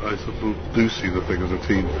it, I sort of do see the thing as a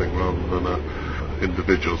team thing rather than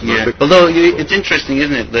individuals. Yeah. Although it's interesting,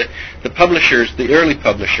 isn't it, that the publishers, the early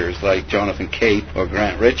publishers like Jonathan Cape or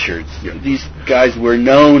Grant Richards, these guys were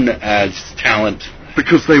known as talent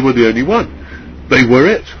because they were the only one. They were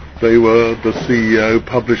it. They were the CEO,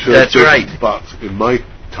 publisher. That's right. But in my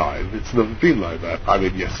time, it's never been like that. I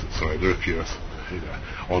mean, yes, sorry, there are a few.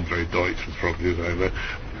 Andre Deutsch was probably his name.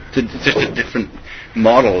 It's just a different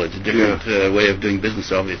model. It's a different way of doing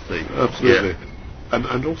business, obviously. Absolutely. Yeah.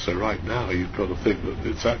 And also right now you've got to think that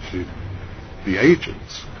it's actually the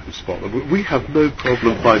agents who spot them. We have no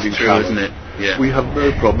problem finding talent. Isn't it? Yeah. We have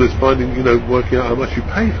no problem. It's finding, working out how much you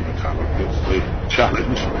pay for the talent. It's the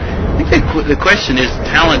challenge. I think the question is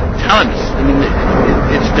talent. I mean,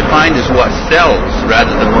 it's defined as what sells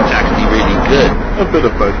rather than what's actually really good. A bit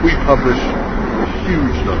of both. We publish a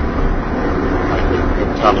huge number, I think, of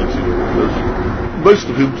talented authors, most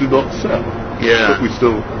of whom do not sell. Yeah. But we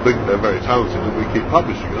still think they're very talented, and we keep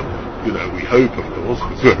publishing them. We hope, of course,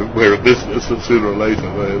 because we're a business, that sooner or later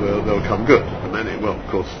they'll come good. And then, of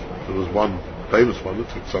course, there was one famous one that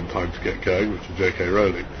took some time to get going, which is J.K.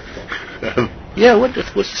 Rowling.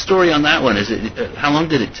 What's the story on that one? Is it how long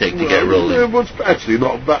did it take to get rolling? It was actually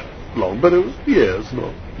not that long, but it was years,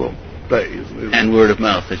 not days. And word of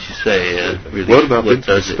mouth, as you say. Really, word of mouth into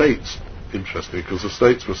the States, interesting, because the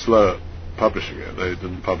States were slow at publishing it. They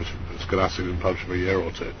didn't publish it. Scholastic didn't publish it for a year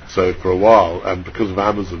or two. So for a while, and because of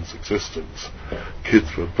Amazon's existence, kids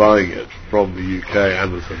were buying it from the UK,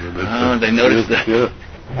 Amazon. And they noticed that. Yeah.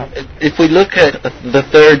 If we look at the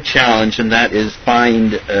third challenge, and that is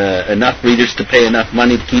find enough readers to pay enough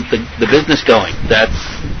money to keep the business going. That's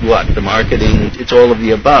what? The marketing, it's all of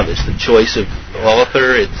the above. It's the choice of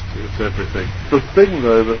author, it's everything. The thing,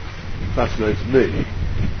 though, that fascinates me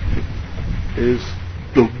is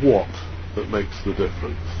the what that makes the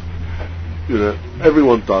difference.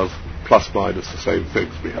 Everyone does plus minus the same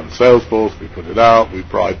things. We have a sales force, we put it out, we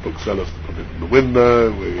bribe booksellers to put it in the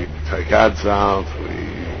window, we take ads out,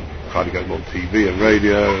 we try to get them on TV and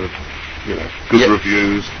radio, good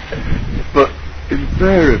reviews. But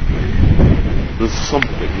invariably, there's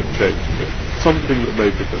something that changed it, something that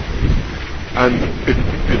made the difference. And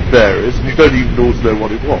it varies, and you don't even always know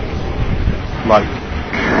what it was. Like,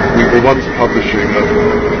 we were once publishing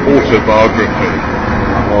an autobiography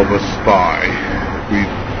of a spy. We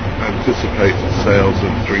anticipated sales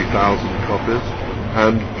of 3,000 copies,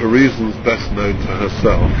 and for reasons best known to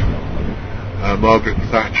herself, Margaret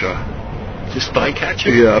Thatcher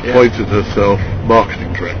appointed herself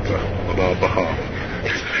marketing director on our behalf.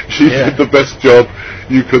 She did the best job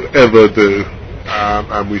you could ever do,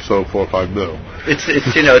 and we sold 4 or 5 mil. It's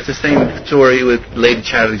the same story with Lady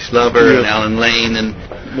Chatterley's Lover and Alan Lane,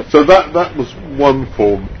 and so that was one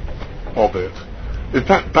form of it. In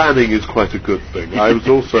fact, banning is quite a good thing. I was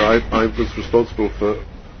also I was responsible for a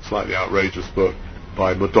slightly outrageous book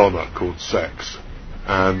by Madonna called Sex,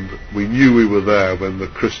 and we knew we were there when the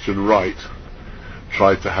Christian right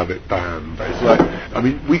tried to have it banned. It's like, I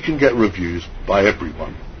mean, we can get reviews by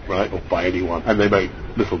everyone, right, or by anyone, and they make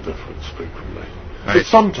little difference frequently. Right. But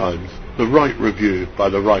sometimes the right review by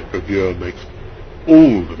the right reviewer makes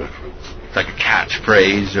all the difference. It's like a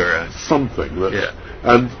catchphrase or something that.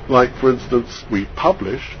 And like, for instance, we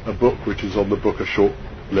publish a book which is on the Booker short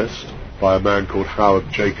list by a man called Howard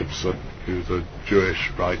Jacobson, who's a Jewish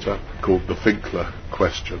writer, called The Finkler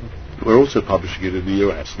Question. We're also publishing it in the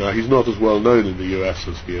US. Now, he's not as well known in the US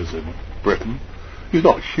as he is in Britain. He's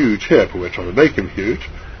not huge here, but we're trying to make him huge.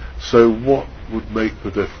 So what would make the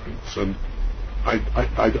difference? And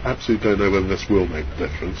I absolutely don't know whether this will make the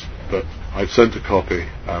difference, but I've sent a copy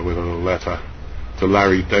with a little letter to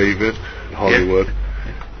Larry David in Hollywood,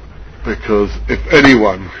 because if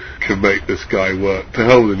anyone can make this guy work, to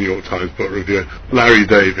hell with the New York Times book review, Larry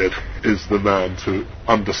David is the man to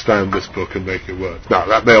understand this book and make it work. Now,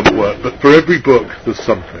 that may not work, but for every book, there's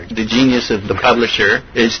something. The genius of the publisher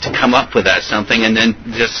is to come up with that something and then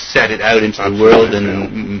just set it out into the world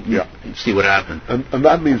and see what happens. And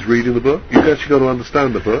that means reading the book. You've actually got to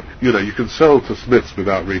understand the book. You know, you can sell to Smiths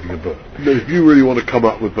without reading a book. You know, if you really want to come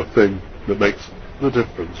up with the thing that makes the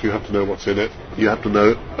difference, you have to know what's in it. You have to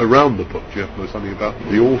know around the book. You have to know something about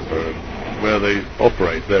the author and where they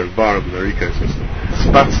operate, their environment, their ecosystem.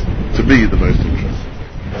 So that's, to me, the most interesting.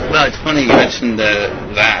 Well, it's funny you mentioned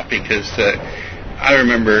that, because I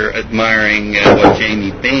remember admiring what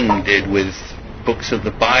Jamie Bing did with books of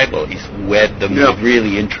the Bible. He's wed them with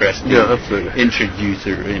really interesting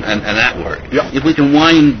introducer and that work. Yeah. If we can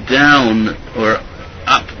wind down or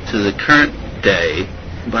up to the current day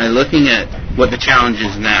by looking at what the challenge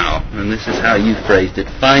is now, and this is how you phrased it,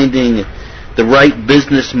 finding the right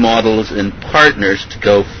business models and partners to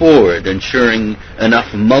go forward, ensuring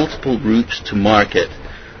enough multiple routes to market,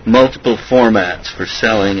 multiple formats for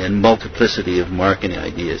selling, and multiplicity of marketing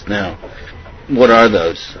ideas. Now, what are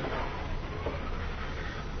those?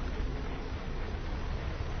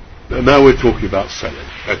 And now we're talking about selling,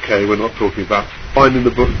 okay? We're not talking about finding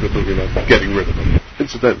the books, we're talking about getting rid of them.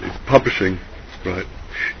 Incidentally, publishing, right,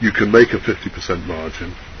 you can make a 50%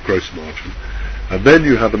 margin, gross margin, and then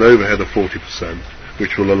you have an overhead of 40%,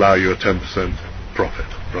 which will allow you a 10% profit,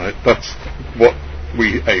 right? That's what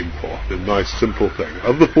we aim for, a nice simple thing.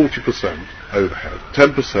 Of the 40% overhead,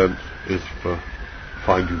 10% is for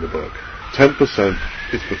finding the book, 10%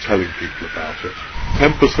 is for telling people about it,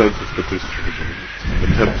 10% is for distributing it,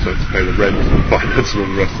 and 10% to pay the rent and finance and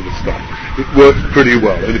all the rest of the stuff. It works pretty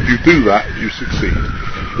well, and if you do that, you succeed.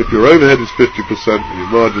 If your overhead is 50% and your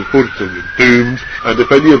margin is 40%, you're doomed, and if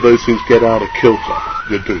any of those things get out of kilter,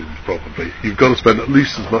 you're doomed, probably. You've got to spend at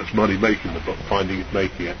least as much money making the book, finding it,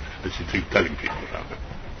 making it, as you do telling people about it.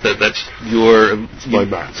 So that's my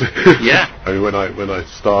maths. Yeah. I mean, when I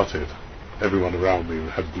started, everyone around me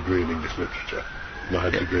had a degree in English literature, and I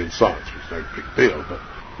had a degree in science, which is no big deal, but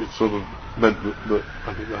it sort of meant that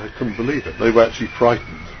I couldn't believe it. They were actually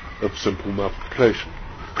frightened of simple multiplication.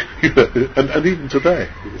 and even today,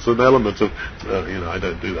 it's an element of, I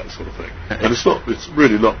don't do that sort of thing. And it's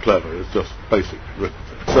really not clever, it's just basic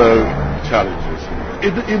arithmetic. So, challenges.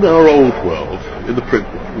 In our old world, in the print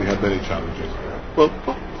world, we had many challenges. Well,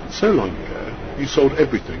 not so long ago, you sold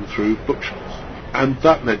everything through bookshops. And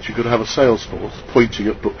that meant you could have a sales force pointing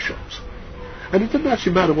at bookshops. And it didn't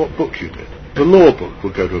actually matter what book you did. The law book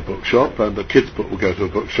would go to a bookshop, and the kids' book would go to a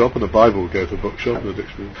bookshop, and the Bible would go to a bookshop, and the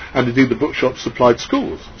dictionary. And indeed, the bookshops supplied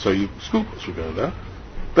schools, so school books would go there.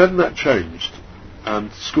 Then that changed,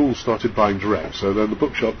 and schools started buying direct, so then the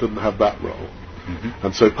bookshop didn't have that role. Mm-hmm.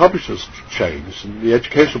 And so publishers changed, and the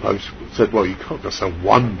educational publishers said, well, you can't just sell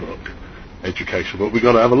one book, educational book, we've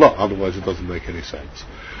got to have a lot, otherwise it doesn't make any sense.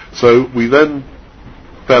 So we then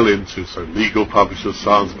fell into legal publishers,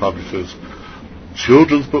 science publishers,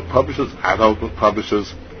 children's book publishers, adult book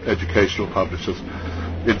publishers, educational publishers,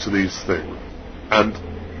 into these things. And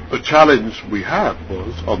the challenge we had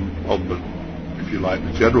was, on the, if you like,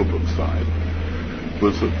 the general book side,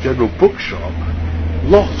 was that general bookshop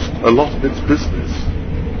lost a lot of its business,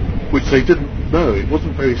 which they didn't know. It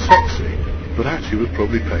wasn't very sexy. but actually was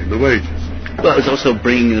probably paying the wages. Well, it's also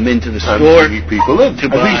bringing them into the And store bringing people in. to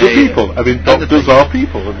And buy. these are people. I mean, doctors are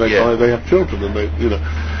people, and they Yeah. they have children, and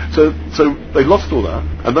So they lost all that,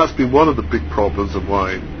 and that's been one of the big problems of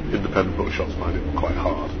why independent bookshops find it quite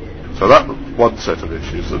hard. So that was one set of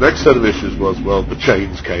issues. The next set of issues was, well, the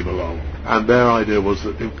chains came along, and their idea was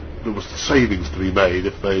that there was savings to be made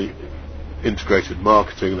if they integrated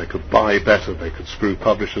marketing, they could buy better, they could screw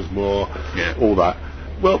publishers more, all that.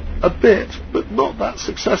 Well, a bit, but not that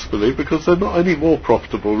successfully, because they're not any more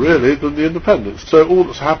profitable, really, than the independents. So all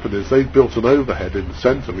that's happened is they've built an overhead in the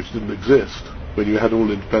centre which didn't exist. When you had all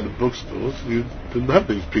independent bookstores, you didn't have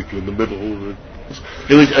these people in the middle.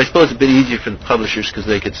 It was, I suppose, a bit easier for the publishers because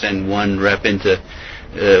they could send one rep into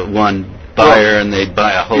one buyer and they'd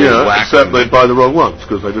buy a whole whack. Except they'd buy the wrong ones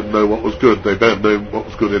because they didn't know what was good. They didn't know what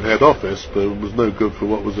was good in head office, but it was no good for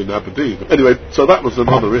what was in Aberdeen. Anyway, so that was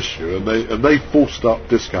another issue, and they forced up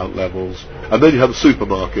discount levels. And then you had the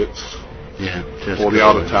supermarkets, or the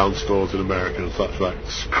out-of-town stores in America and such like,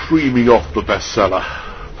 screaming off the bestseller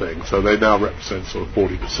thing. So they now represent sort of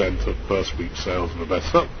 40% of first week sales of a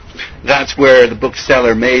bestseller. That's where the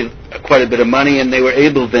bookseller made quite a bit of money, and they were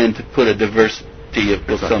able then to put a diversity of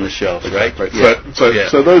books on the shelves, right?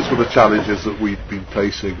 So those were the challenges that we've been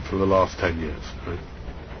facing for the last 10 years, right?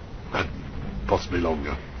 And possibly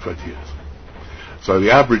longer, 20 years. So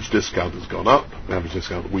the average discount has gone up, the average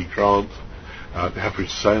discount that we grant, the average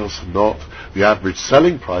sales have not, the average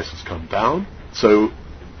selling price has come down. So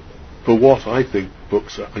for what I think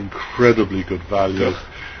books are incredibly good value,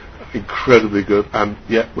 incredibly good, and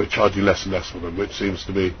yet we're charging less and less for them, which seems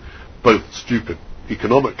to me both stupid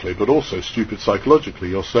economically but also stupid psychologically.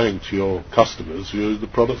 You're saying to your customers the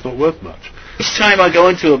product's not worth much. Each time I go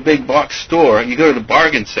into a big box store, you go to the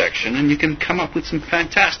bargain section and you can come up with some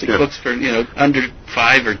fantastic books for under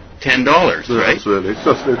 $5 or $10, right? Absolutely. It's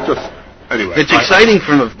just anyway. It's exciting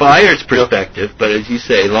from a buyer's perspective, but as you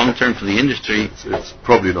say, long term for the industry, it's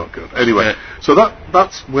probably not good. Anyway, so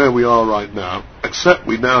that's where we are right now. Except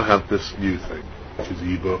we now have this new thing, which is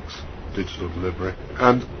e-books, digital delivery,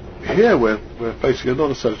 and here we're facing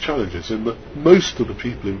another set of challenges in that most of the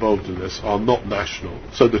people involved in this are not national.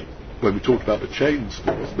 So that when we talk about the chain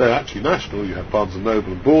stores, they're actually national. You have Barnes &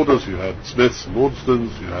 Noble and Borders, you have Smiths and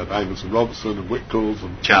Waterstones, you have Angus and Robertson and Whitcoulls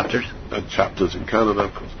and chapters in Canada,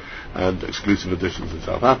 of course, and exclusive editions in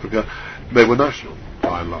South Africa. They were national,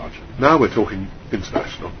 by and large. Now we're talking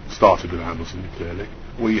international, started with Amazon, clearly.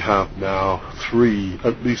 We have now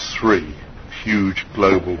at least three huge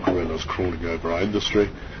global gorillas crawling over our industry: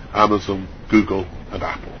 Amazon, Google, and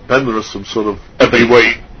Apple. Then there are some sort of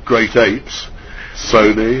heavyweight great apes: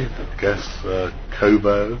 Sony,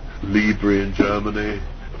 Kobo, Libri in Germany,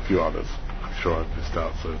 a few others. I'm sure I've missed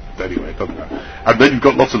out, so anyway, it doesn't matter. And then you've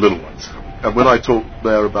got lots of little ones. And when I talk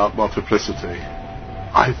there about multiplicity,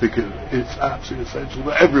 I think it's absolutely essential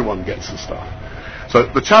that everyone gets the stuff. So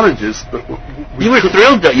the challenge is that you were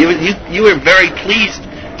thrilled, though. You were very pleased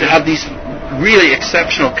to have these really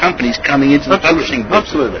exceptional companies coming into the publishing business.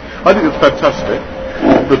 Absolutely. I think it's fantastic.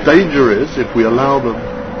 The danger is if we allow them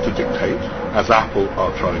to dictate, as Apple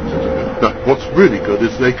are trying to do. Now, what's really good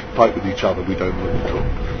is they can fight with each other. We don't know at all.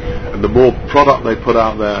 And the more product they put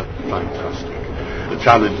out there, fantastic. The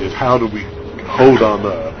challenge is how do we hold our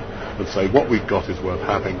nerve and say what we've got is worth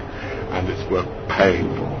having and it's worth paying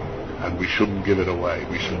for, and we shouldn't give it away.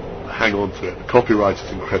 We should hang on to it. The copyright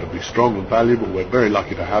is incredibly strong and valuable. We're very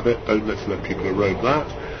lucky to have it. Don't let's let people erode that,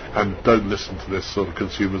 and don't listen to this sort of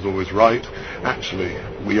consumer's always right. Actually,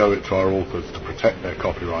 we owe it to our authors to protect their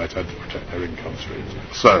copyright and to protect their income streams.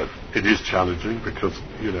 So it is challenging because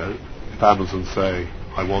if Amazon say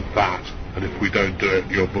I want that, and if we don't do it,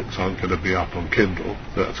 your books aren't going to be up on Kindle,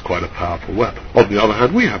 that's quite a powerful weapon. On the other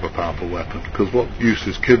hand, we have a powerful weapon, because what use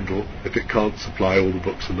is Kindle if it can't supply all the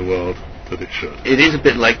books in the world that it should? It is a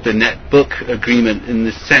bit like the netbook agreement in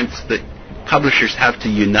the sense that publishers have to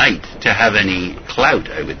unite to have any clout,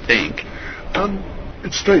 I would think.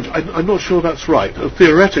 It's strange. I'm not sure that's right.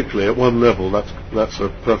 Theoretically, at one level, that's a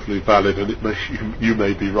perfectly valid, and you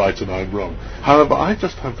may be right and I'm wrong. However, I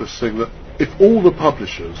just have this thing that if all the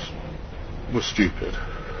publishers were stupid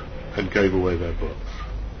and gave away their books,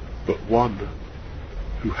 but one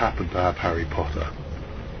who happened to have Harry Potter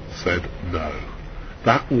said no,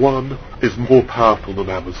 that one is more powerful than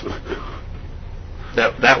Amazon.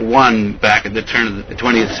 That one back at the turn of the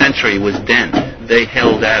 20th century was Dent. They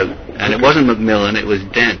held out, and it wasn't Macmillan, it was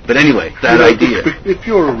Dent. But anyway, that idea. If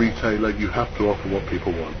you're a retailer, you have to offer what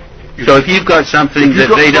people want. So if you've got something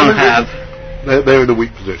that they don't have, they're in a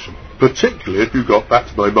weak position. Particularly if you've got, back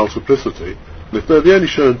to my multiplicity, if they're the only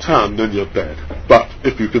show in town, then you're dead. But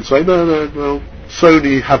if you can say, no,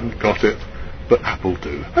 Sony haven't got it, but Apple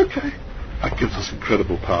do. Okay. That gives us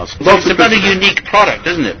incredible powers. It's about a unique product,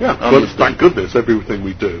 isn't it? Yeah, well, thank goodness, everything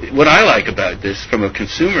we do. What I like about this, from a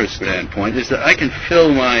consumer standpoint, is that I can fill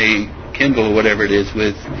my Kindle or whatever it is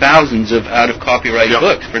with thousands of out-of-copyright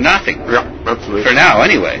books for nothing. Yeah, absolutely. For now,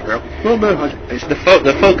 anyway. Yeah. Well, no,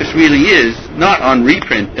 the focus really is not on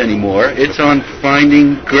reprint anymore. It's on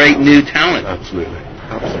finding great new talent. Absolutely.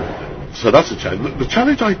 So that's a challenge. The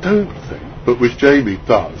challenge, I don't think, but which Jamie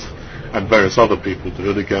does, and various other people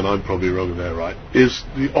do, and again I'm probably wrong there, right, is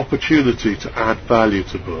the opportunity to add value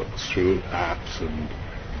to books through apps and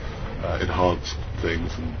enhanced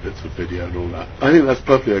things and bits of video and all that. I think that's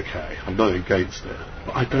perfectly okay. I'm not against it.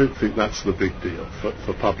 But I don't think that's the big deal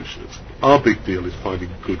for publishers. Our big deal is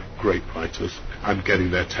finding good, great writers and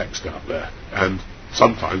getting their text out there. And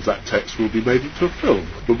sometimes that text will be made into a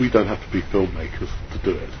film, but we don't have to be filmmakers to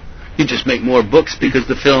do it. You just make more books because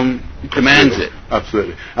the film demands it.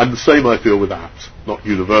 Absolutely. And the same I feel with apps. Not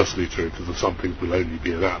universally true, because there's some things will only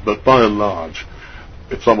be an app. But by and large,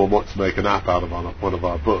 if someone wants to make an app out of one of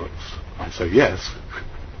our books, I say yes,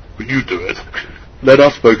 but you do it. Let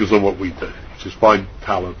us focus on what we do, which is find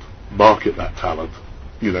talent, market that talent.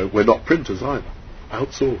 You know, we're not printers either.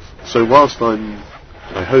 Outsource. So whilst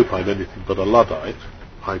I hope I'm anything but a Luddite,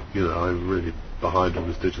 I'm really behind on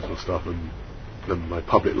this digital stuff and my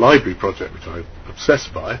public library project, which I obsess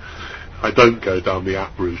by, I don't go down the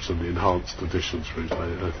app route and the enhanced editions route.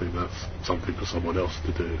 I think that's something for someone else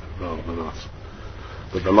to do rather than us.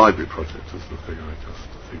 But the library project is the thing I just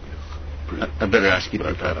think is pretty... I better ask you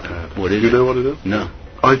about that. What is it? Do you know what it is? No.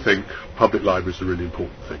 I think public libraries are really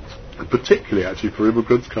important things. And particularly, actually, for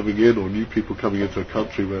immigrants coming in or new people coming into a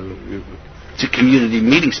country where... It's a community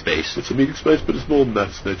meeting space. It's a meeting space, but it's more than that.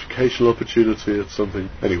 It's an educational opportunity. It's something...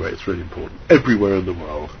 Anyway, it's really important. Everywhere in the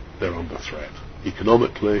world, they're under threat.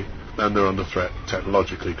 Economically, and they're under threat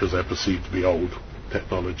technologically, because they're perceived to be old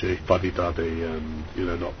technology, fuddy-duddy, and,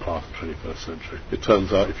 not past the 21st century. It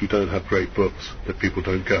turns out if you don't have great books that people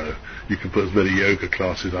don't go, you can put as many yoga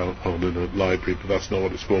classes on in a library, but that's not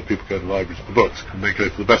what it's for. People go to libraries for books, and they go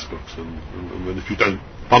for the best books, and then if you don't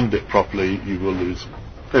fund it properly, you will lose.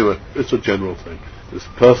 Anyway, it's a general thing. It's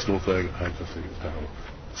a personal thing. I just think it's terrible.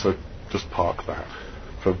 So just park that.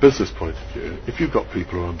 From a business point of view, if you've got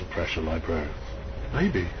people who are under pressure, librarians,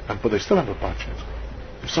 maybe, but they still have a budget.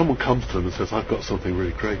 If someone comes to them and says, I've got something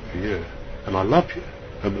really great for you, and I love you,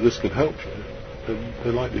 and that this can help you, then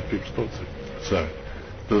they're likely to be responsive. So,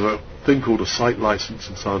 there's a thing called a site license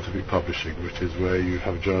in scientific publishing, which is where you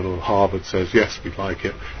have a journal, Harvard says, yes, we'd like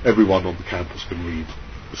it, everyone on the campus can read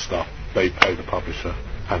the stuff, they pay the publisher,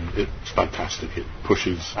 and it's fantastic, it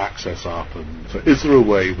pushes access up. And so is there a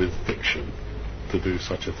way with fiction to do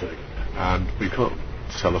such a thing? And we can't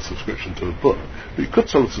sell a subscription to a book, but you could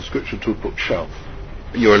sell a subscription to a bookshelf.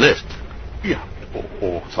 Your list? Yeah,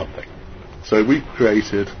 or something. So we've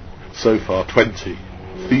created, so far, 20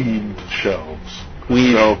 themed shelves.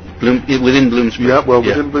 Within Bloomsbury? Yeah, well,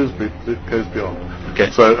 within Bloomsbury, it goes beyond.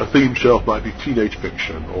 Okay. So a themed shelf might be teenage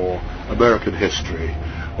fiction, or American history,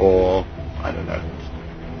 or, I don't know,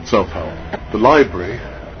 self-help. The library,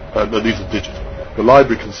 and these are digital, the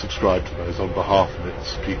library can subscribe to those on behalf of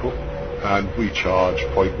its people, and we charge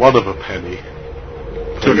 0.1 of a penny.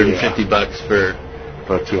 $250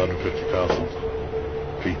 for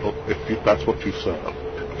 250,000 people, if that's what you serve,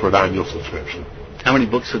 for an annual subscription. How many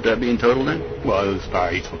books would that be in total then? Well, there's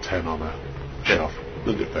about 8 or 10 on a shelf,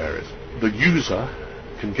 and it varies. The user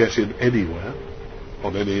can get in anywhere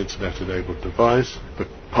on any internet-enabled device. The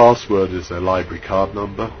password is their library card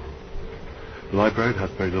number. The librarian has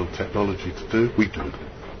very little technology to do. We do.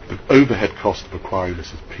 The overhead cost of acquiring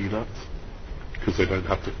this is peanuts, because they don't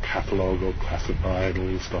have to catalogue or classify and all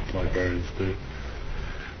the stuff librarians do.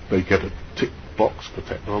 They get a tick box for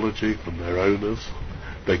technology from their owners.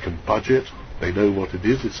 They can budget. They know what it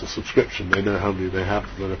is. It's a subscription. They know how many they have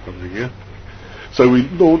for the coming year. So we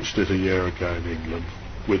launched it a year ago in England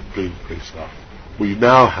with Bloomsbury stuff. We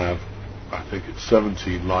now have, I think it's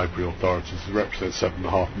 17 library authorities that represent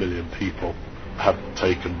 7.5 million people have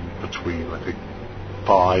taken between, I think,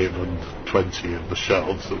 5 and 20 of the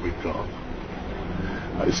shelves that we've got.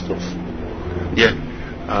 It's still small. Yeah.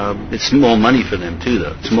 It's small money for them too,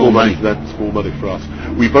 though. Small money for them, small money for us.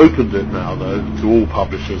 We've opened it now, though, to all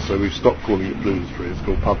publishers, so we've stopped calling it Bloomsbury. It's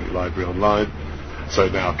called Public Library Online. So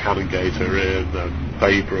now Canongate are in, and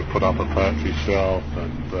Faber have put up a poetry shelf,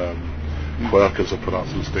 and Quirkers have put up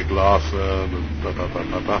some Stig Larsson, and blah, blah, blah,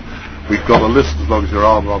 blah, blah. We've got a list as long as there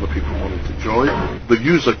are other people wanting to join. The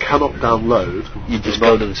user cannot download. You just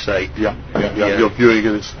go to the site. Yeah. You're viewing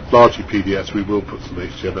it. It's largely PDFs. We will put some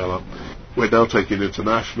HTML up. We're now taking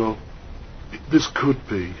international. this could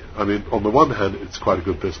be, I mean, on the one hand, it's quite a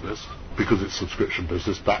good business, because it's subscription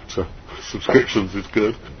business, back to subscriptions is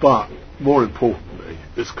good, but more importantly,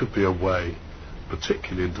 this could be a way,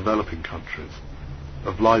 particularly in developing countries,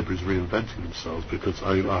 of libraries reinventing themselves, because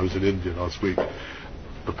I was in India last week.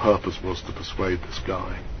 The purpose was to persuade this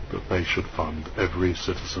guy that they should fund every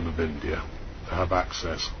citizen of India to have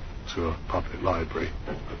access to a public library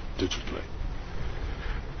digitally.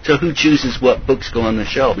 So who chooses what books go on the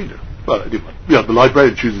shelf? We do. Well, anyway, yeah, the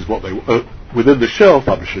librarian chooses what they within the shelf.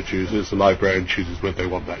 Publisher chooses. The librarian chooses whether they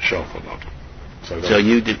want that shelf or not. So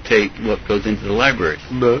you dictate what goes into the library?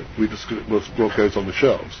 No, we just what goes on the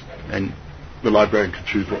shelves, and the librarian can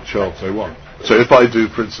choose what shelves they want. So if I do,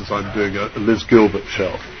 for instance, I'm doing a Liz Gilbert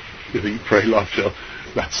shelf, the Eat, Pray, Love shelf.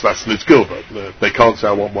 That's Liz Gilbert. They can't say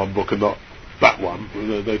I want one book and not that one.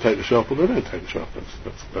 They take the shelf, or they don't take the shelf.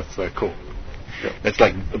 That's their call. Yeah. That's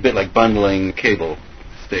like a bit like bundling cable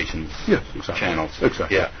stations. Yes, exactly. Channels.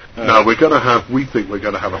 Exactly. Yeah. Now we think we're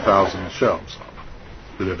going to have 1,000 shelves up.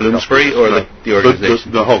 Bloomsbury or the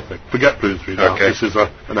organisation? The whole thing. Forget Bloomsbury now. Okay. This is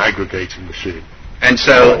an aggregating machine. And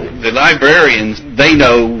so the librarians, they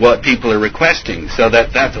know what people are requesting, so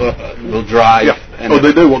that will drive. Yeah.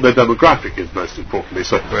 They know what their demographic is, most importantly.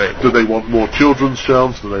 So, right. Do they want more children's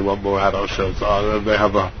shelves? Do they want more adult shelves? They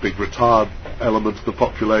have a big retired element of the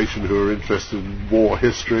population who are interested in war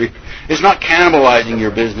history. It's not cannibalizing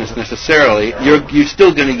your business necessarily. You're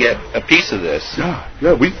still going to get a piece of this.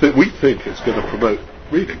 Yeah. We think it's going to promote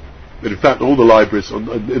reading. And in fact, all the libraries, in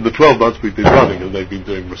the 12 months we've been running, and they've been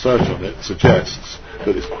doing research on it, suggests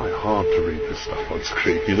that it's quite hard to read this stuff on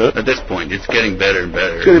screen, you know? At this point, it's getting better and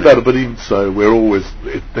better. It's getting better, but even so,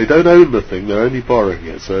 they don't own the thing, they're only borrowing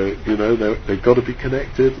it, so, they've got to be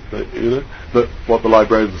connected, but what the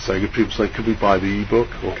librarians are saying is people say, can we buy the e-book,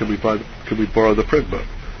 or can we borrow the print book?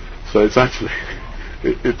 So it's actually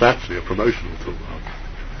a promotional tool.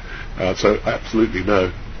 So absolutely no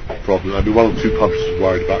problem. I mean, one or two publishers are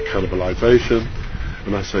worried about cannibalization,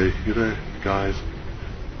 and I say, guys,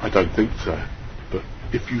 I don't think so. But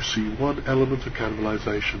if you see one element of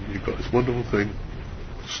cannibalization, you've got this wonderful thing,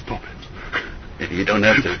 stop it. You don't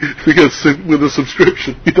have to. Because with a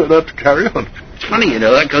subscription, you don't have to carry on. It's funny,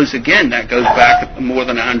 that goes back more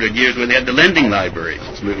than 100 years where they had the lending libraries.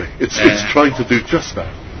 Absolutely. It's trying to do just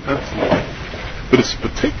that. Absolutely. But it's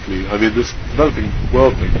particularly, this developing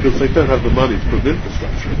world thing, because they don't have the money to put the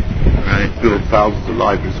infrastructure in. Right. Build thousands of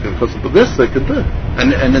libraries, going to cost them. But this they can do.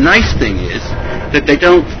 And the nice thing is that they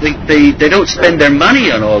don't spend their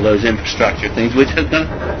money on all those infrastructure things, which has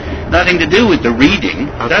nothing to do with the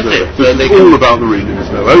reading. Absolutely. That's it. It's all about the reading.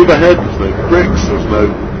 There's no overhead, there's no bricks, there's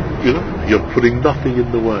no, you're putting nothing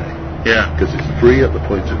in the way. Yeah. Because it's free at the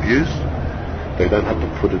point of use. They don't have to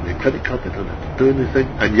put in the credit card, they don't have to do anything,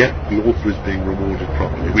 and yet the author is being rewarded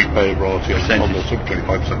properly. We pay a royalty on the 25%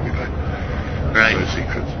 we pay. Right. No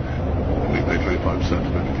secret. We pay 25%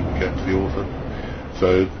 of everything we get to the author.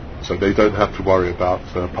 So they don't have to worry about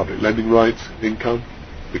public lending rights, income,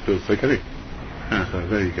 because they get it. So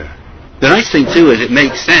there you go. The nice thing too is it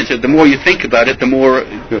makes sense. The more you think about it, the more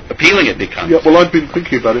appealing it becomes. Yeah, well, I've been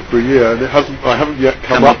thinking about it for a year, and I haven't yet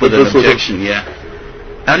come up with an objection.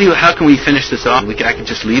 How can we finish this off? I could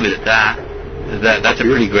just leave it at that. That's a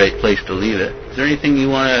pretty great place to leave it. Is there anything you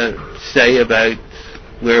want to say about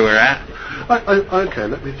where we're at? Okay,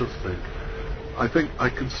 let me just think. I think I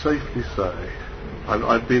can safely say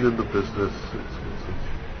I've been in the business since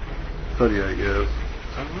 38 years.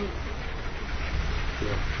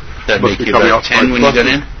 Yeah. That make you about 10 when you got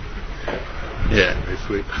in? Yeah. Very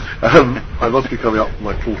sweet. I must be coming up for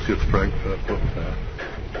my 40th Frankfurt book fair.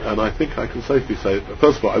 And I think I can safely say,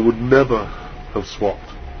 first of all, I would never have swapped.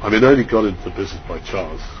 I only got into the business by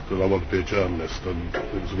chance, because I wanted to be a journalist, and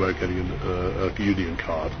it was a way of getting a union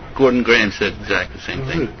card. Gordon Graham said exactly the same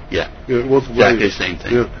thing. Yeah, it was exactly the same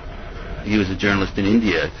thing. Yeah. He was a journalist in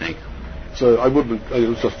India, I think. So I wouldn't, it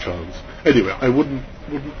was just chance. Anyway, I wouldn't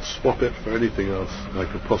swap it for anything else I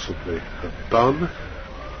could possibly have done.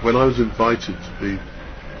 When I was invited to be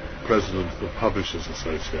president of the Publishers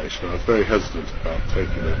Association, I was very hesitant about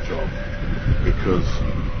taking that job, because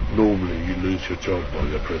normally you lose your job while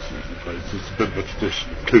you're president. It's a bit of a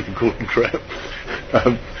tradition, including Gordon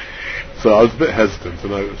Graham. So I was a bit hesitant,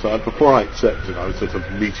 and before I accepted, I was at a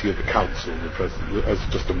meeting of the council, the president, as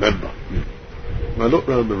just a member. And I looked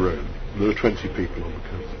around the room, and there were 20 people on the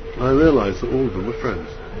council. And I realised that all of them were friends,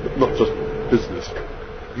 but not just business.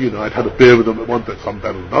 I'd had a beer with them at one point, some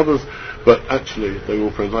better than others, but actually they were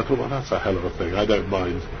all friends. I thought, well, that's a hell of a thing. I don't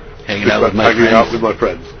mind hanging out with my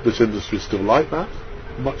friends. This industry is still like that,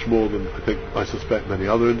 much more than I suspect many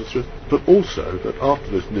other industries. But also that after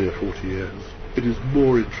this near 40 years, It is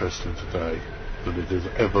more interesting today than it has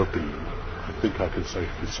ever been. I think I can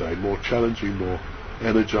safely say more challenging, more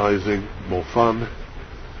energising, more fun,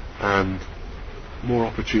 and more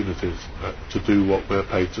opportunities to do what we're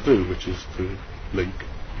paid to do, which is to link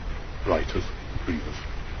writers, readers.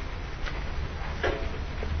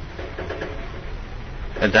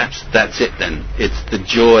 And that's it then. It's the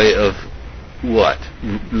joy of what?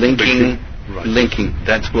 Linking.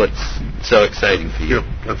 That's what's so exciting for you.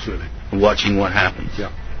 Yeah, absolutely. Watching what happens.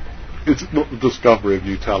 Yeah. It's not the discovery of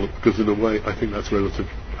new talent, because in a way I think that's relative.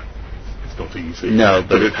 It's not easy. No,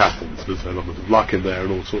 but it happens. There's an element of luck in there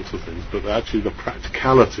and all sorts of things. But actually the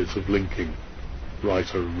practicalities of linking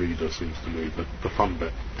writer and reader seems to me the fun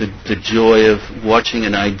bit. The joy of watching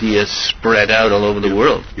an idea spread out all over the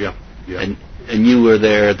world. Yeah, yeah. And you were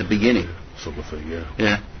there at the beginning. Sort of thing, yeah.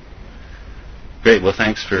 Yeah. Great. Well,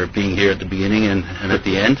 thanks for being here at the beginning and at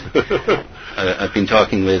the end. I've been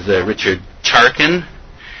talking with Richard Charkin,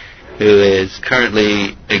 who is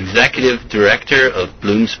currently Executive Director of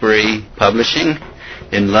Bloomsbury Publishing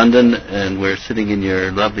in London, and we're sitting in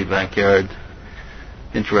your lovely backyard,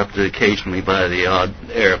 interrupted occasionally by the odd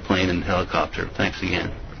airplane and helicopter. Thanks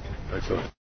again. Thanks a lot.